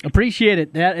show. Appreciate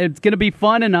it. It's going to be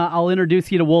fun, and I'll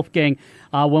introduce you to Wolfgang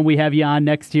when we have you on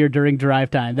next year during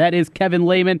Drive Time. That is Kevin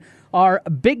Lehman, our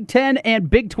Big 10 and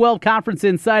Big 12 conference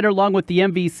insider, along with the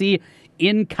MVC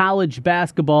in college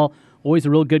basketball. Always a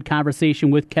real good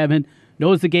conversation with Kevin.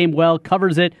 Knows the game well,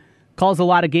 covers it, calls a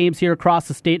lot of games here across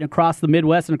the state and across the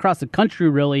Midwest and across the country,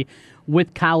 really,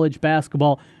 with college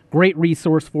basketball. Great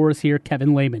resource for us here,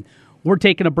 Kevin Lehman. We're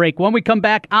taking a break. When we come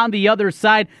back on the other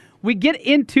side, we get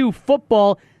into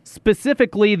football,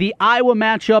 specifically the Iowa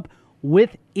matchup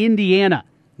with Indiana.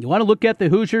 You want to look at the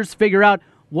Hoosiers, figure out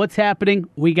what's happening?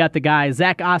 We got the guy,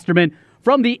 Zach Osterman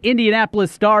from the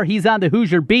Indianapolis Star. He's on the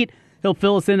Hoosier beat. He'll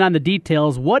fill us in on the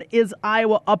details. What is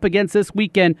Iowa up against this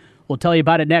weekend? We'll tell you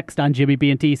about it next on Jimmy B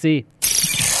and TC.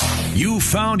 You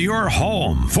found your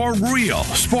home for real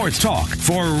sports talk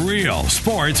for real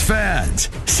sports fans.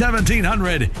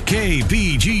 1700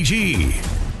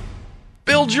 KBGG.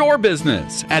 Build your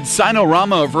business. At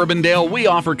Sinorama of Urbandale, we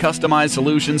offer customized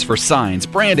solutions for signs,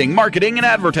 branding, marketing, and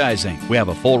advertising. We have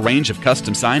a full range of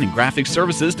custom sign and graphic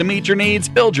services to meet your needs,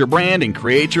 build your brand, and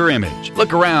create your image.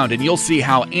 Look around and you'll see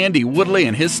how Andy Woodley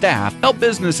and his staff help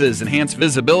businesses enhance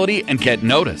visibility and get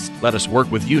noticed. Let us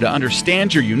work with you to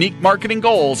understand your unique marketing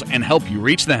goals and help you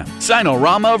reach them.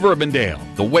 Sinorama of Urbandale,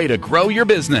 the way to grow your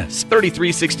business.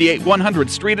 3368 100th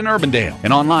Street in Urbandale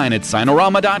and online at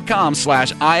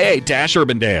sinorama.com/IA-Urbandale.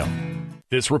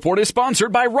 This report is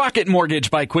sponsored by Rocket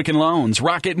Mortgage by Quicken Loans.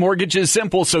 Rocket Mortgage is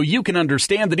simple so you can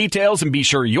understand the details and be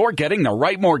sure you're getting the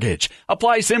right mortgage.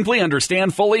 Apply simply,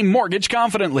 understand fully, mortgage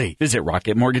confidently. Visit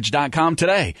rocketmortgage.com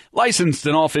today. Licensed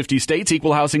in all 50 states,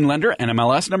 equal housing lender,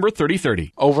 NMLS number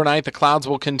 3030. Overnight, the clouds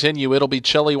will continue. It'll be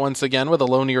chilly once again with a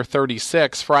low near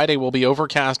 36. Friday will be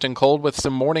overcast and cold with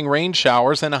some morning rain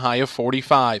showers and a high of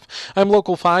 45. I'm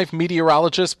Local 5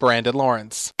 meteorologist Brandon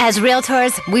Lawrence. As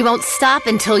realtors, we won't stop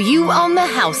until you own the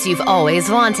house you've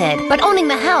always wanted. But owning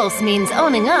the house means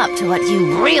owning up to what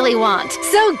you really want.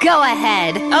 So go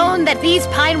ahead. Own that these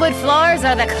pinewood floors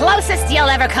are the closest you'll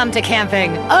ever come to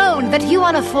camping. Own that you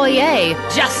want a foyer,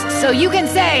 just so you can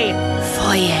say,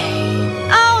 foyer.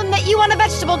 Own that you want a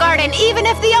vegetable garden, even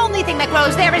if the only thing that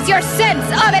grows there is your sense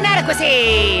of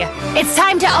inadequacy. It's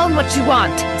time to own what you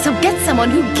want. So get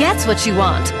someone who gets what you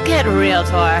want. Get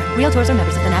Realtor. Realtors are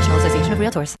members of the National Association of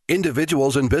Realtors.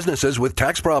 Individuals and businesses with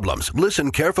tax problems,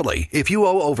 listen carefully. If you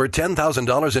owe over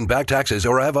 $10,000 in back taxes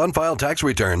or have unfiled tax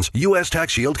returns, U.S.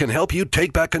 Tax Shield can help you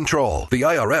take back control. The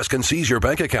IRS can seize your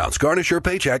bank accounts, garnish your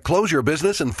paycheck, close your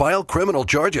business, and file criminal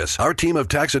charges. Our team of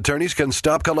tax attorneys can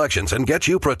stop collections and get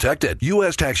you protected.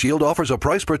 U.S. Tax Shield offers a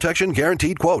price protection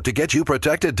guaranteed quote to get you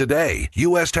protected today.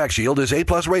 U.S. Tax Shield is A+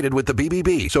 rated with the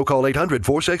BBB, so call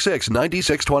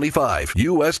 800-466-9625.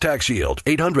 U.S. Tax Shield,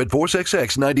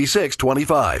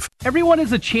 800-466-9625. Everyone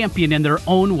is a champion in their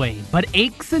own way, but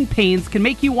aches and pains can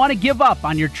make you want to give up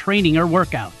on your training or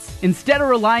workouts. Instead of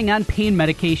relying on pain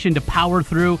medication to power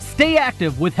through, stay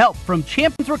active with help from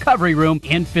Champions Recovery Room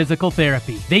and Physical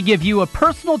Therapy. They give you a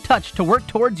personal touch to work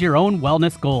towards your own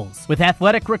wellness goals. With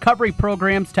athletic recovery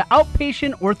programs to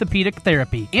outpatient orthopedic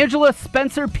therapy, Angela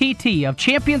Spencer PT of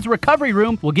Champions Recovery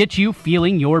Room will get you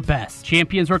feeling your best.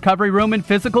 Champions Recovery Room and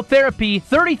Physical Therapy,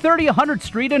 3030 100th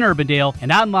Street in Urbandale,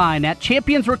 and online at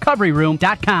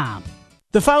championsrecoveryroom.com.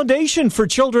 The Foundation for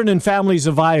Children and Families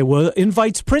of Iowa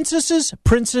invites princesses,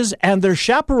 princes, and their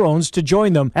chaperones to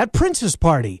join them at Princess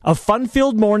Party, a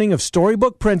fun-filled morning of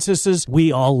storybook princesses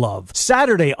we all love.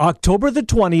 Saturday, October the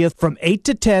 20th from 8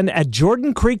 to 10 at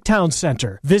Jordan Creek Town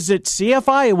Center. Visit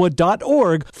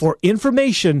cfiowa.org for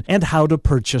information and how to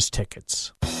purchase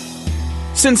tickets.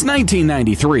 Since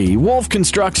 1993, Wolf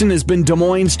Construction has been Des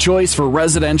Moines' choice for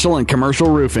residential and commercial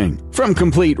roofing. From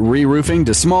complete re-roofing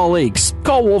to small leaks,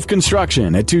 call Wolf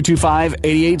Construction at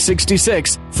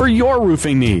 225-8866 for your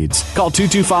roofing needs. Call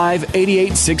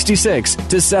 225-8866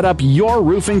 to set up your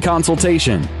roofing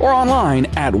consultation or online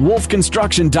at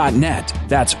wolfconstruction.net.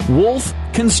 That's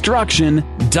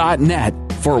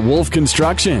wolfconstruction.net for Wolf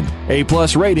Construction. A+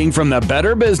 rating from the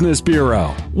Better Business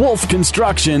Bureau.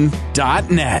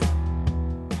 wolfconstruction.net.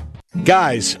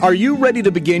 Guys, are you ready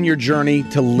to begin your journey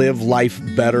to live life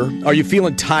better? Are you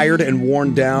feeling tired and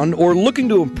worn down, or looking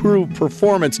to improve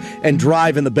performance and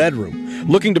drive in the bedroom?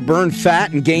 Looking to burn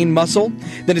fat and gain muscle?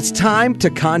 Then it's time to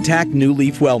contact New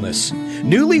Leaf Wellness.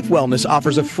 New Leaf Wellness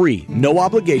offers a free,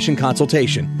 no-obligation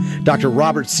consultation. Dr.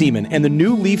 Robert Seaman and the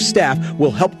New Leaf staff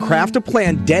will help craft a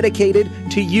plan dedicated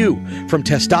to you. From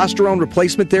testosterone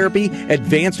replacement therapy,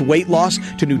 advanced weight loss,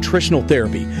 to nutritional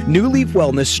therapy, New Leaf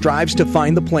Wellness strives to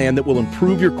find the plan that will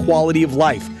improve your quality of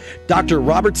life. Dr.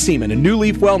 Robert Seaman and New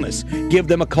Leaf Wellness. Give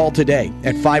them a call today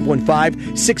at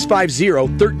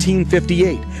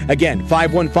 515-650-1358. Again,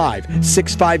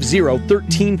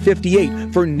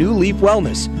 515-650-1358 for New Leaf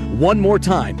Wellness. One more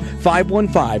time,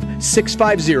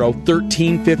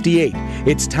 515-650-1358.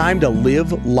 It's time to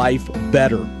live life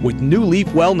better with New Leaf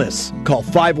Wellness. Call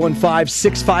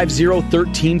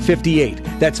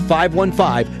 515-650-1358. That's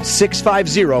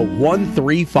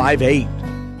 515-650-1358.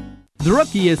 The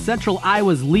Rookie is Central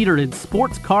Iowa's leader in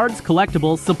sports cards,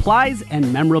 collectibles, supplies,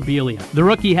 and memorabilia. The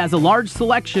Rookie has a large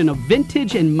selection of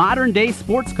vintage and modern-day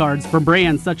sports cards from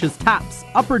brands such as Topps,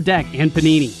 Upper Deck, and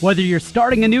Panini. Whether you're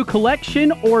starting a new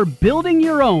collection or building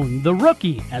your own, The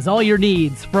Rookie has all your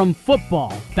needs from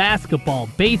football, basketball,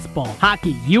 baseball,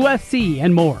 hockey, UFC,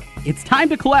 and more. It's time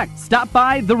to collect. Stop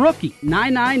by The Rookie,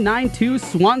 9992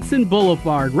 Swanson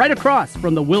Boulevard, right across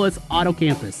from the Willis Auto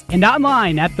Campus, and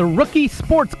online at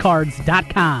TheRookieSportsCards.com.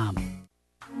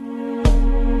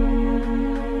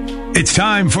 It's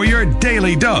time for your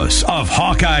daily dose of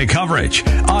Hawkeye coverage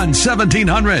on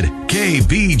 1700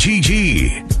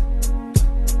 KBGG.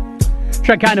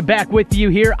 Trey kind of back with you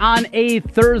here on a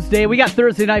Thursday. We got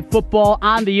Thursday Night Football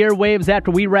on the airwaves after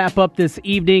we wrap up this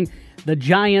evening. The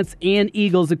Giants and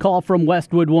Eagles, a call from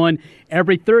Westwood One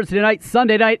every Thursday night,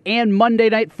 Sunday night, and Monday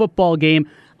night football game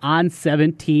on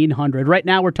 1700. Right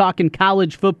now we're talking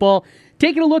college football.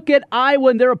 Taking a look at Iowa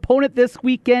and their opponent this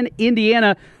weekend,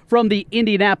 Indiana, from the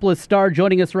Indianapolis Star.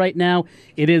 Joining us right now,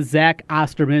 it is Zach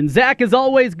Osterman. Zach, as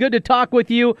always, good to talk with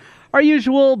you. Our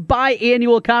usual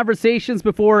biannual conversations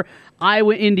before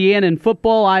Iowa, Indiana, and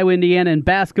football, Iowa, Indiana, and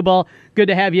basketball. Good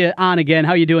to have you on again.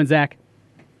 How you doing, Zach?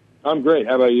 I'm great.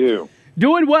 How about you?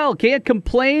 Doing well. Can't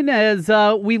complain as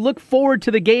we look forward to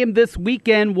the game this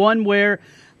weekend, one where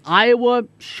Iowa,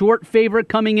 short favorite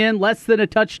coming in, less than a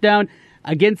touchdown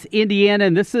against Indiana.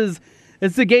 And this is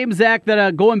a game, Zach,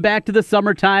 that going back to the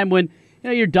summertime when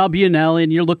you're W&L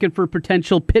and you're looking for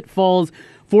potential pitfalls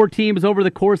for teams over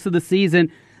the course of the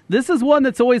season. This is one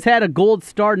that's always had a gold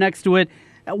star next to it.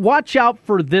 Watch out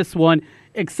for this one.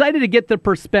 Excited to get the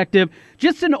perspective.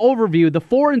 Just an overview, the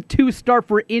 4-2 start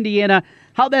for Indiana,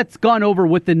 how that's gone over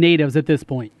with the natives at this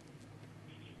point.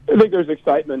 I think there's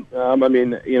excitement. I don't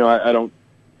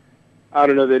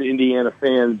know that Indiana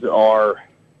fans are,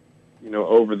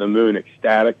 over the moon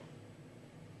ecstatic.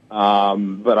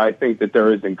 But I think that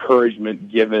there is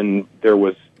encouragement given there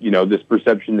was, this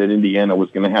perception that Indiana was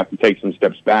going to have to take some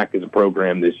steps back as a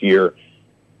program this year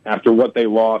after what they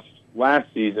lost last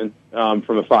season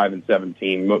from a 5-7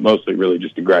 team, mostly really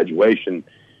just a graduation.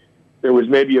 There was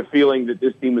maybe a feeling that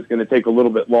this team was going to take a little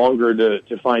bit longer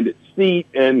to find its feet.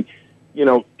 And,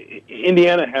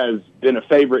 Indiana has been a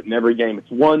favorite in every game it's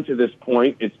won to this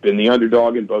point. It's been the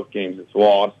underdog in both games it's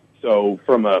lost. So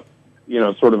from a,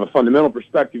 sort of a fundamental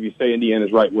perspective, you say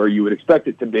Indiana's right where you would expect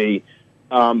it to be.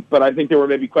 But I think there were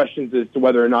maybe questions as to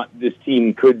whether or not this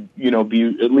team could, be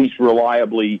at least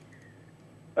reliably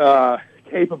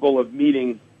capable of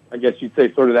meeting, I guess you'd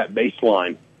say, sort of that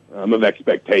baseline of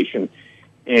expectation.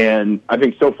 And I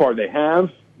think so far they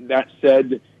have. That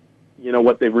said,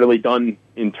 what they've really done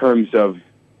in terms of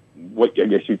what I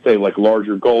guess you'd say like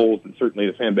larger goals and certainly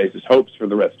the fan base's hopes for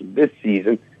the rest of this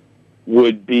season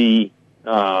would be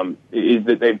is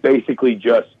that they've basically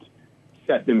just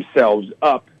set themselves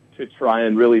up to try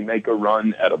and really make a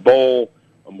run at a bowl,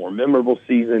 a more memorable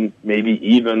season, maybe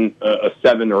even a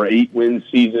 7 or 8 win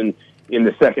season in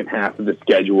the second half of the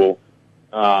schedule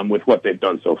with what they've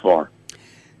done so far.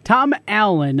 Tom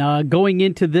Allen, going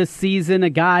into this season, a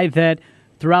guy that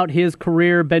throughout his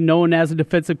career been known as a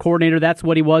defensive coordinator. That's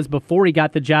what he was before he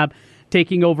got the job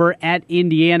taking over at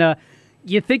Indiana.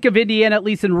 You think of Indiana, at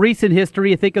least in recent history,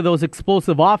 you think of those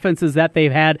explosive offenses that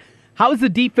they've had. How is the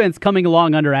defense coming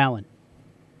along under Allen?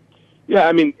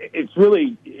 Yeah, it's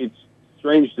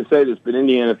strange to say this, but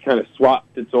Indiana's kind of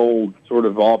swapped its old sort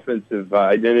of offensive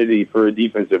identity for a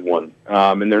defensive one.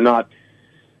 And they're not,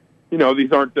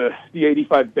 these aren't the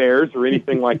 85 Bears or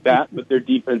anything like that, but they're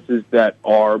defenses that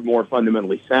are more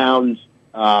fundamentally sound,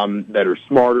 that are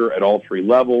smarter at all three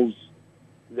levels,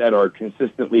 that are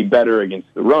consistently better against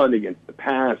the run, against the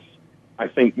pass. I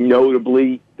think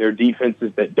notably they're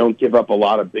defenses that don't give up a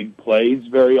lot of big plays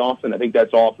very often. I think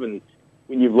that's often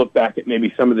when you've looked back at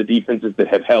maybe some of the defenses that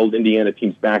have held Indiana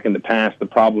teams back in the past, the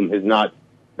problem has not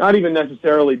even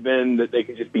necessarily been that they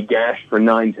could just be gashed for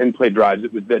 9-10 play drives.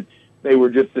 It was that they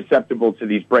were just susceptible to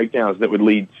these breakdowns that would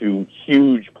lead to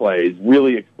huge plays,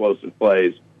 really explosive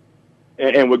plays,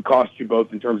 and would cost you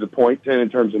both in terms of points and in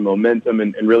terms of momentum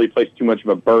and really place too much of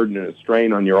a burden and a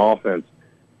strain on your offense.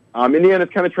 Indiana's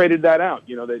kind of traded that out.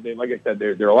 They like I said,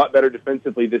 they're a lot better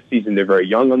defensively this season. They're very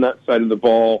young on that side of the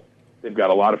ball. They've got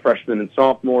a lot of freshmen and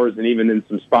sophomores, and even in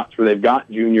some spots where they've got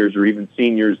juniors or even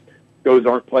seniors, those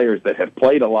aren't players that have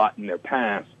played a lot in their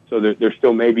past. So they're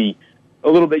still maybe a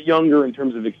little bit younger in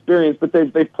terms of experience, but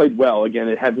they've played well. Again,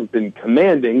 it hasn't been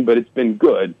commanding, but it's been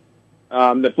good.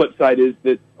 The flip side is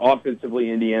that offensively,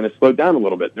 Indiana slowed down a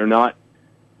little bit. They're not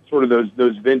sort of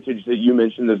those vintage that you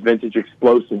mentioned, those vintage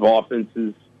explosive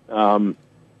offenses of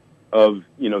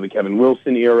the Kevin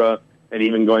Wilson era. and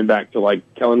even going back to like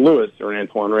Kellen Lewis or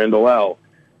Antoine Randall.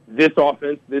 This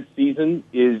offense this season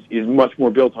is much more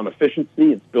built on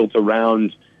efficiency. It's built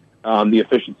around the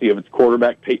efficiency of its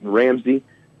quarterback, Peyton Ramsey.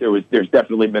 There's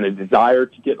definitely been a desire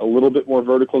to get a little bit more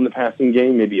vertical in the passing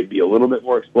game, maybe it'd be a little bit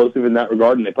more explosive in that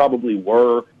regard, and they probably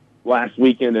were last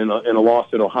weekend in a loss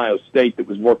at Ohio State that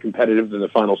was more competitive than the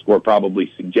final score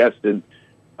probably suggested.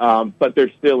 But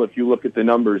they're still, if you look at the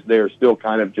numbers, they're still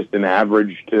kind of just an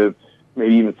average to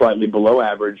maybe even slightly below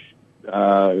average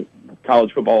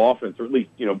college football offense, or at least,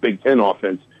 Big Ten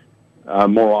offense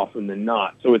more often than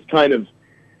not. So it's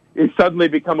suddenly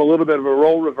become a little bit of a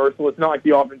role reversal. It's not like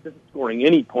the offense isn't scoring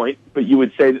any points, but you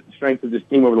would say that the strength of this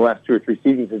team over the last 2 or 3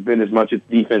 seasons has been as much its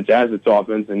defense as its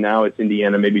offense, and now it's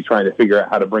Indiana maybe trying to figure out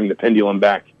how to bring the pendulum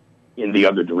back in the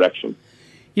other direction.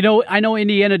 I know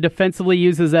Indiana defensively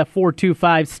uses that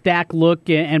 4-2-5 stack look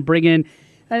and bring in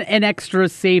an extra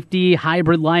safety,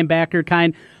 hybrid linebacker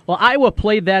kind. Well, Iowa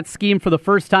played that scheme for the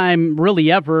first time really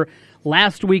ever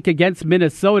last week against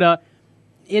Minnesota.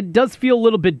 It does feel a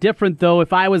little bit different, though,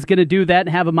 if I was going to do that and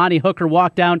have Amani Hooker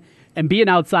walk down and be an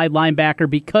outside linebacker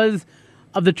because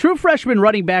of the true freshman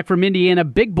running back from Indiana,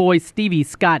 big boy Stevie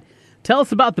Scott. Tell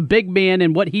us about the big man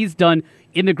and what he's done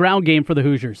in the ground game for the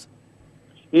Hoosiers.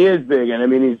 He is big,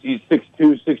 and he's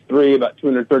 6'2", 6'3", about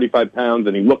 235 pounds,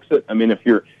 and he looks it.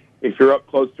 If you're up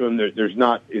close to him, there's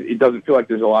not. It doesn't feel like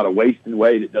there's a lot of wasted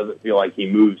weight. It doesn't feel like he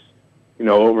moves,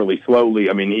 overly slowly.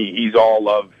 He's all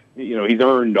of. He's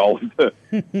earned all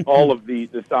of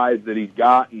the size that he's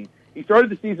got. And he started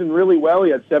the season really well.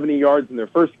 He had 70 yards in their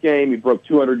first game. He broke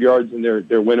 200 yards in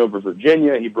their win over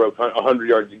Virginia. He broke 100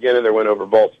 yards again in their win over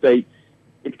Ball State.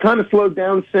 It's kind of slowed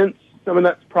down since. Some of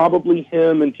that's probably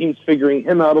him and teams figuring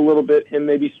him out a little bit, him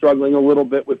maybe struggling a little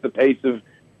bit with the pace of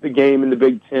the game in the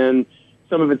Big Ten.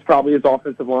 Some of it's probably his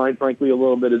offensive line, frankly, a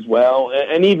little bit as well.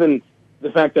 And even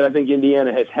the fact that I think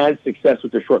Indiana has had success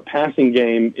with their short passing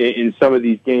game in some of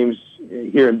these games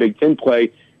here in Big Ten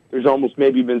play, there's almost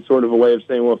maybe been sort of a way of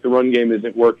saying, well, if the run game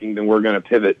isn't working, then we're going to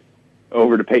pivot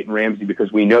over to Peyton Ramsey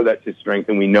because we know that's his strength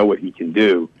and we know what he can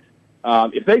do.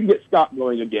 If they can get Scott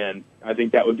going again, I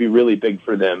think that would be really big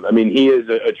for them. He is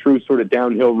a true sort of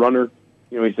downhill runner.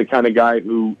 He's the kind of guy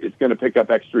who is going to pick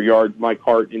up extra yards. Mike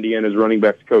Hart, Indiana's running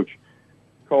backs coach,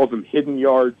 calls them hidden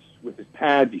yards. With his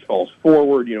pads, he falls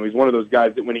forward. He's one of those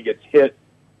guys that when he gets hit,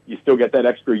 you still get that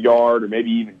extra yard or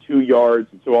maybe even 2 yards.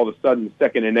 And so all of a sudden,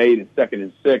 2nd and 8 and 2nd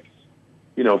and 6,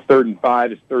 3rd and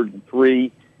 5 is 3rd and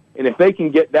 3. And if they can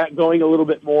get that going a little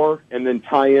bit more and then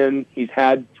tie in, he's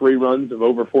had 3 runs of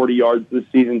over 40 yards this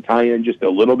season, tie in just a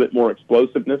little bit more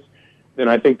explosiveness, then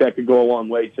I think that could go a long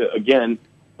way to, again,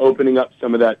 opening up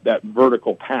some of that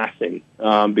vertical passing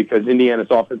because Indiana's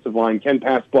offensive line can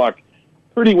pass block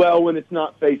pretty well when it's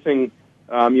not facing,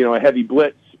 a heavy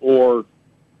blitz, or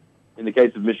in the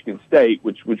case of Michigan State,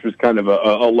 which was kind of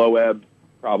a low ebb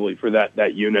probably for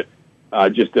that unit,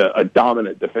 just a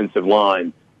dominant defensive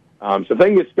line. So if they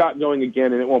can get Scott going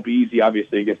again, and it won't be easy,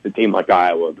 obviously, against a team like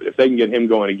Iowa, but if they can get him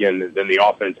going again, then the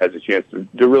offense has a chance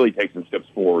to really take some steps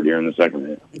forward here in the second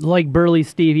half. Like Burley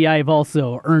Stevie, I've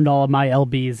also earned all of my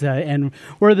LBs, and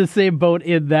we're the same boat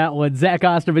in that one. Zach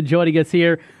Osterman joining us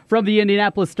here from the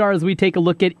Indianapolis Star as we take a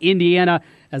look at Indiana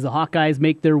as the Hawkeyes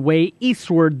make their way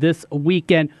eastward this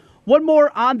weekend. One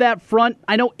more on that front.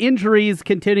 I know injuries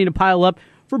continue to pile up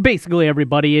for basically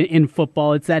everybody in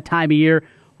football. It's that time of year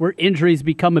where injuries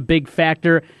become a big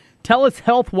factor. Tell us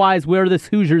health-wise where this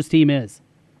Hoosiers team is.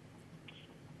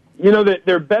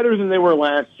 They're better than they were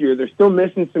last year. They're still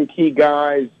missing some key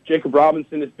guys. Jacob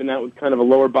Robinson has been out with kind of a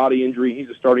lower body injury. He's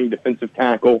a starting defensive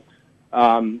tackle,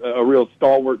 a real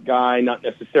stalwart guy, not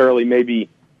necessarily maybe,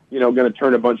 going to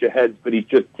turn a bunch of heads, but he's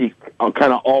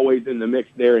kind of always in the mix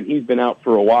there, and he's been out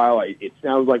for a while. It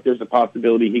sounds like there's a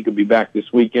possibility he could be back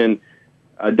this weekend.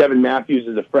 Devin Matthews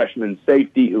is a freshman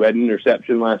safety who had an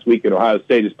interception last week at Ohio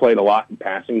State, has played a lot in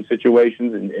passing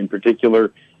situations. In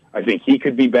particular, I think he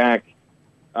could be back.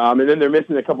 And then they're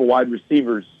missing a couple wide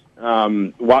receivers,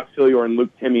 Watt Fillior and Luke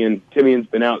Timian. Timian's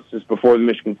been out since before the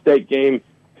Michigan State game.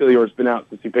 Fillior's been out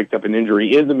since he picked up an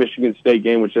injury in the Michigan State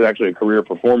game, which is actually a career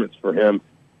performance for him.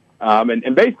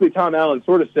 And basically Tom Allen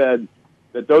sort of said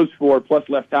that those 4, plus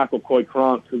left tackle Coy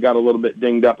Cronk, who got a little bit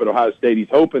dinged up at Ohio State, he's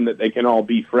hoping that they can all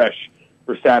be fresh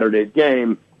for Saturday's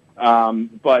game,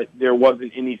 but there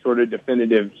wasn't any sort of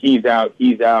definitive he's out,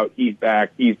 he's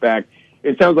back.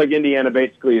 It sounds like Indiana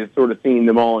basically is sort of seeing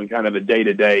them all in kind of a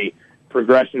day-to-day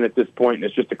progression at this point, and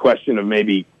it's just a question of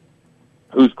maybe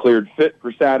who's cleared fit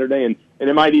for Saturday, and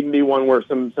it might even be one where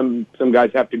some guys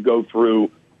have to go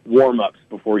through warm-ups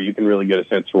before you can really get a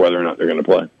sense for whether or not they're going to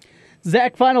play.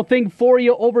 Zach, final thing for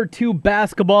you over to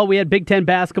basketball. We had Big Ten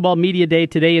Basketball Media Day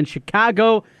today in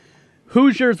Chicago.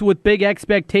 Hoosiers with big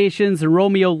expectations, and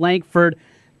Romeo Langford.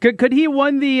 Could he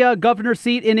win the governor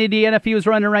seat in Indiana if he was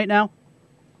running right now?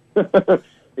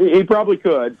 He probably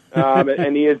could,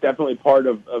 and he is definitely part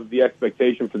of the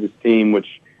expectation for this team, which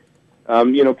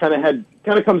kind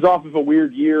of comes off of a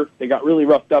weird year. They got really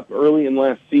roughed up early in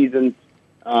last season.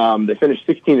 They finished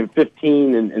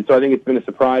 16-15, and so I think it's been a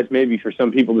surprise maybe for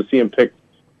some people to see them pick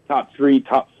top 3,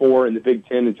 top 4 in the Big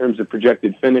Ten in terms of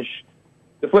projected finish.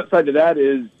 The flip side to that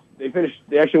is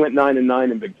they actually went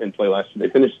 9-9 in Big Ten play last year.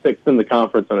 They finished 6th in the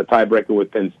conference on a tiebreaker with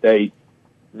Penn State.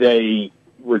 They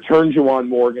returned Juwan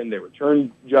Morgan. They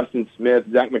returned Justin Smith,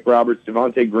 Zach McRoberts,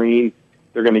 Devontae Green.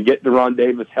 They're going to get Deron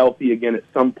Davis healthy again at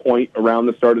some point around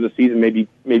the start of the season, maybe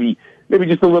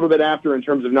just a little bit after in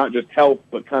terms of not just health,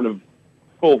 but kind of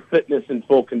full fitness and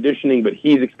full conditioning, but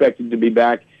he's expected to be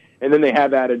back. And then they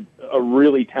have added a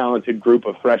really talented group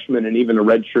of freshmen and even a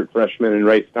redshirt freshman in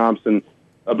Race Thompson,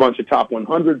 a bunch of top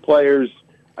 100 players.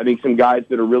 I think some guys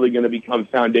that are really going to become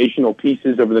foundational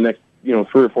pieces over the next 3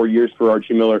 or 4 years for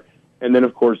Archie Miller. And then,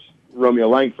 of course, Romeo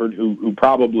Langford, who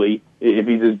probably, if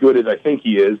he's as good as I think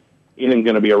he is, isn't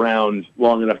going to be around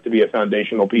long enough to be a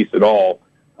foundational piece at all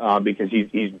because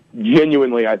he's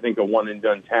genuinely, I think, a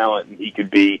one-and-done talent, and he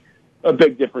could be a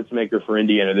big difference maker for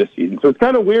Indiana this season. So it's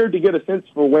kind of weird to get a sense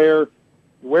for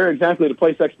where exactly to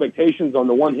place expectations. On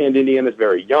the one hand, Indiana's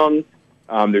very young.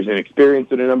 There's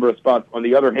inexperience at a number of spots. On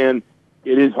the other hand,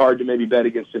 it is hard to maybe bet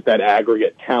against just that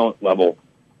aggregate talent level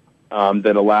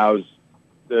that allows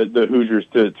the Hoosiers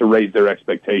to raise their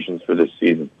expectations for this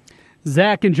season.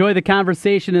 Zach, enjoy the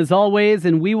conversation as always,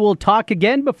 and we will talk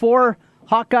again before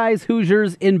Hawkeyes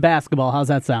Hoosiers in basketball. How's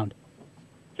that sound?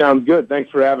 Sounds good.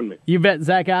 Thanks for having me. You bet.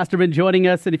 Zach Osterman joining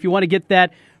us, and if you want to get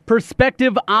that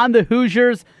perspective on the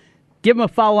Hoosiers, give him a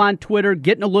follow on Twitter,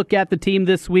 getting a look at the team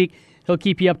this week. He'll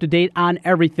keep you up to date on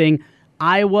everything.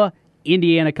 Iowa,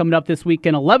 Indiana coming up this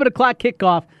weekend, 11 o'clock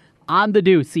kickoff on the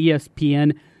Deuce,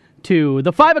 ESPN 2.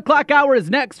 The 5 o'clock hour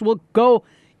is next. We'll go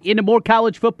into more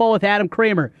college football with Adam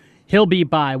Kramer. He'll be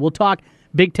by. We'll talk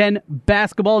Big Ten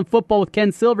basketball and football with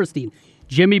Ken Silverstein.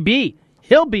 Jimmy B,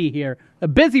 he'll be here. A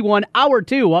busy one, hour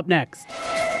 2 up next.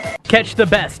 Catch the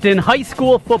best in high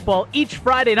school football each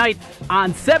Friday night on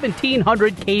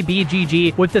 1700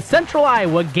 KBGG with the Central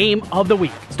Iowa Game of the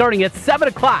Week, starting at 7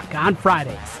 o'clock on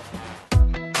Fridays.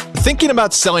 Thinking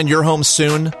about selling your home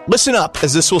soon? Listen up,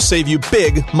 as this will save you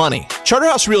big money.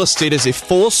 Charterhouse Real Estate is a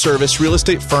full-service real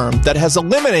estate firm that has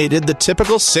eliminated the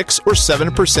typical 6 or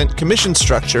 7% commission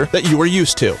structure that you are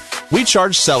used to. We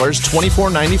charge sellers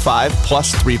 $24.95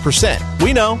 plus 3%.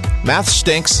 We know, math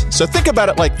stinks, so think about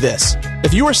it like this.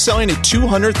 If you were selling a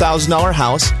 $200,000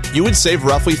 house, you would save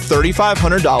roughly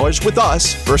 $3,500 with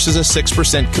us versus a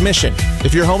 6% commission.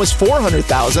 If your home is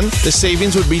 $400,000, the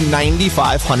savings would be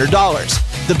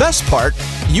 $9,500. The best part,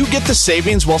 you get the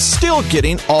savings while still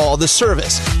getting all the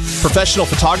service. Professional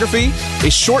photography,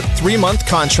 a short 3-month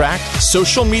contract,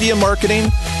 social media marketing,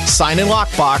 sign and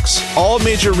lockbox, all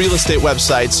major real estate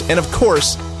websites, and of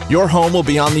course, your home will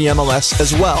be on the MLS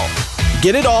as well.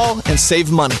 Get it all and save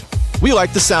money. We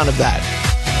like the sound of that.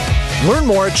 Learn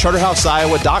more at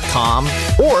charterhouseiowa.com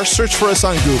or search for us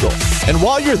on Google. And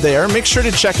while you're there, make sure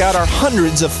to check out our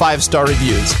hundreds of 5-star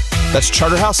reviews. That's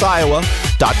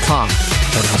charterhouseiowa.com.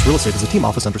 Charterhouse Real Estate is a team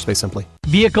office under Space Simply.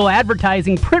 Vehicle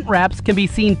advertising print wraps can be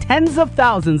seen tens of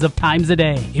thousands of times a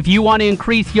day. If you want to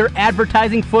increase your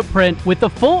advertising footprint with the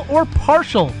full or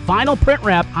partial vinyl print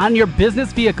wrap on your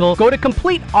business vehicle, go to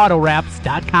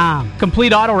CompleteAutoWraps.com.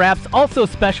 Complete Auto Wraps also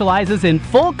specializes in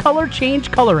full color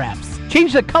change color wraps.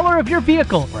 Change the color of your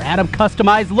vehicle or add a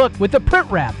customized look with a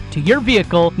print wrap to your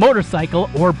vehicle, motorcycle,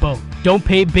 or boat. Don't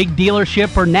pay big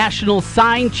dealership or national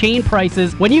sign chain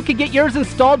prices when you can get yours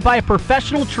installed by a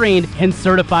professional trained and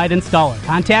certified installer.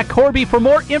 Contact Corby for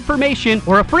more information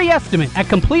or a free estimate at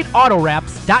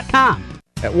CompleteAutoWraps.com.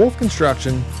 At Wolf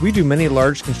Construction, we do many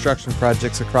large construction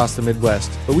projects across the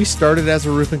Midwest, but we started as a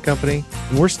roofing company,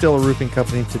 and we're still a roofing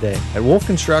company today. At Wolf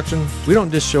Construction, we don't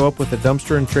just show up with a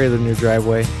dumpster and trailer in your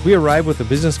driveway. We arrive with a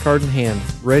business card in hand,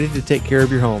 ready to take care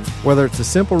of your home. Whether it's a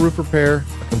simple roof repair,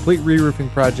 a complete re-roofing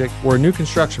project, or a new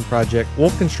construction project,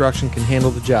 Wolf Construction can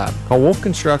handle the job. Call Wolf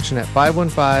Construction at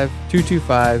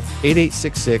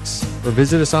 515-225-8866 or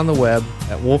visit us on the web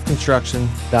at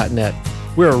wolfconstruction.net.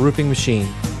 We're a roofing machine.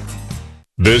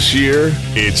 This year,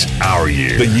 it's our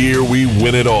year. The year we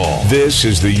win it all. This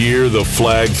is the year the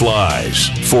flag flies.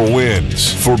 For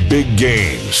wins, for big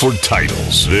games, for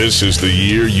titles. This is the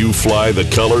year you fly the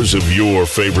colors of your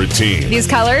favorite team. These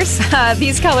colors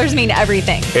mean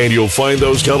everything. And you'll find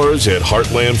those colors at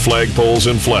Heartland Flagpoles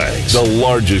and Flags. The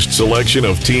largest selection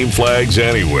of team flags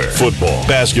anywhere. Football,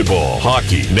 basketball,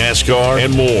 hockey, NASCAR,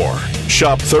 and more.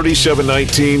 Shop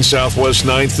 3719 Southwest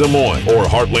 9th Des Moines or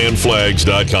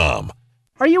heartlandflags.com.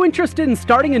 Are you interested in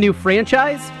starting a new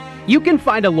franchise? You can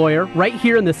find a lawyer right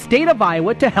here in the state of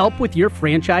Iowa to help with your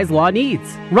franchise law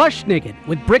needs. Rush Niggin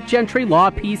with Brick Gentry Law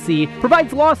PC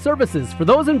provides law services for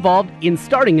those involved in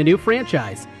starting a new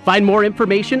franchise. Find more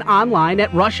information online at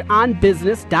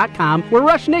rushonbusiness.com, where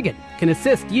Rush Niggin can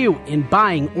assist you in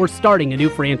buying or starting a new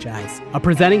franchise. A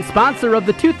presenting sponsor of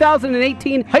the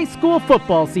 2018 high school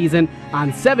football season on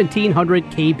 1700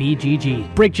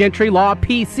 KBGG. Brick Gentry Law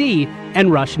PC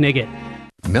and Rush Niggin.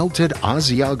 Melted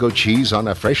Asiago cheese on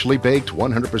a freshly baked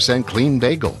 100% clean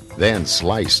bagel. Then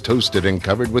sliced, toasted, and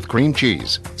covered with cream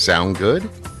cheese. Sound good?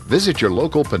 Visit your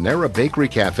local Panera Bakery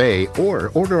Cafe or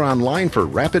order online for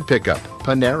rapid pickup.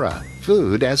 Panera.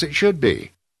 Food as it should be.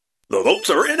 The votes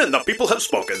are in and the people have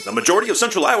spoken. The majority of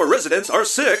Central Iowa residents are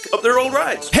sick of their old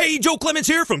rides. Hey, Joe Clements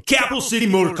here from Capital City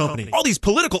Motor Company. All these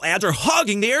political ads are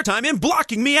hogging the airtime and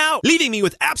blocking me out, leaving me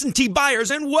with absentee buyers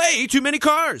and way too many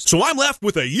cars. So I'm left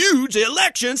with a huge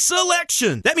election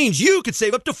selection. That means you could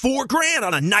save up to $4,000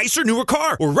 on a nicer, newer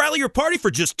car or rally your party for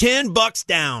just $10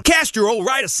 down. Cast your old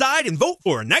ride aside and vote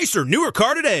for a nicer, newer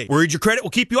car today. Worried your credit will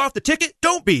keep you off the ticket?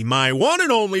 Don't be. My one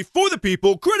and only for the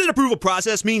people credit approval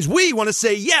process means we want to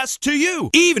say yes to you,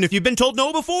 even if you've been told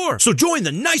no before. So join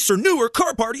the nicer, newer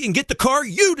car party and get the car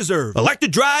you deserve. Elect to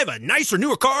drive a nicer,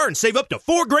 newer car and save up to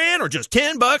 $4,000 or just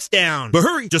 $10 down. But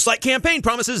hurry, just like campaign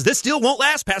promises, this deal won't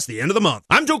last past the end of the month.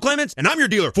 I'm Joe Clements, and I'm your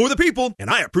dealer for the people, and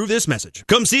I approve this message.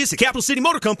 Come see us at Capital City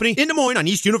Motor Company in Des Moines on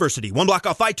East University, one block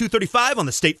off I-235 on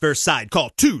the State Fair side. Call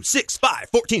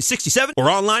 265-1467 or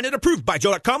online at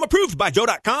approvedbyjoe.com.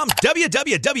 Approvedbyjoe.com.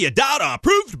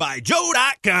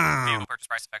 www.approvedbyjoe.com. Vehicle purchase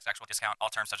price affects actual discount. All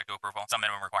terms subject to approval. Some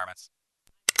minimum requirements.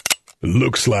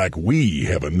 Looks like we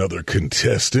have another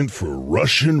contestant for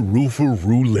Russian Roofer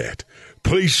Roulette.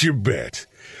 Place your bet.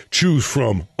 Choose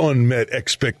from unmet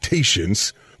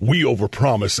expectations, we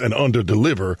overpromise and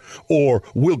underdeliver, or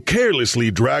we'll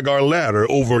carelessly drag our ladder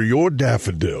over your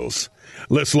daffodils.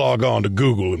 Let's log on to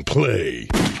Google and play.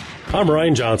 I'm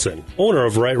Ryan Johnson, owner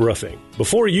of Wright Roofing.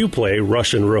 Before you play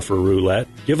Russian Roofer Roulette,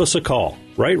 give us a call.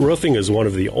 Wright Roofing is one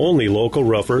of the only local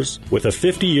roofers with a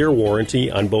 50-year warranty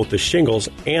on both the shingles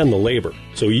and the labor.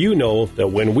 So you know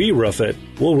that when we roof it,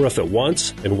 we'll roof it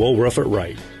once and we'll roof it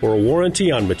right. For a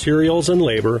warranty on materials and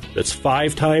labor that's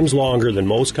 5 times longer than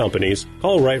most companies,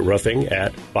 call Wright Roofing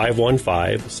at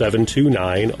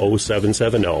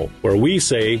 515-729-0770, where we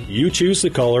say you choose the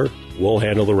color, we'll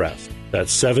handle the rest.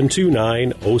 That's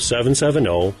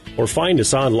 729-0770, or find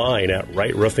us online at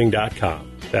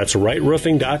wrightroofing.com. That's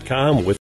wrightroofing.com with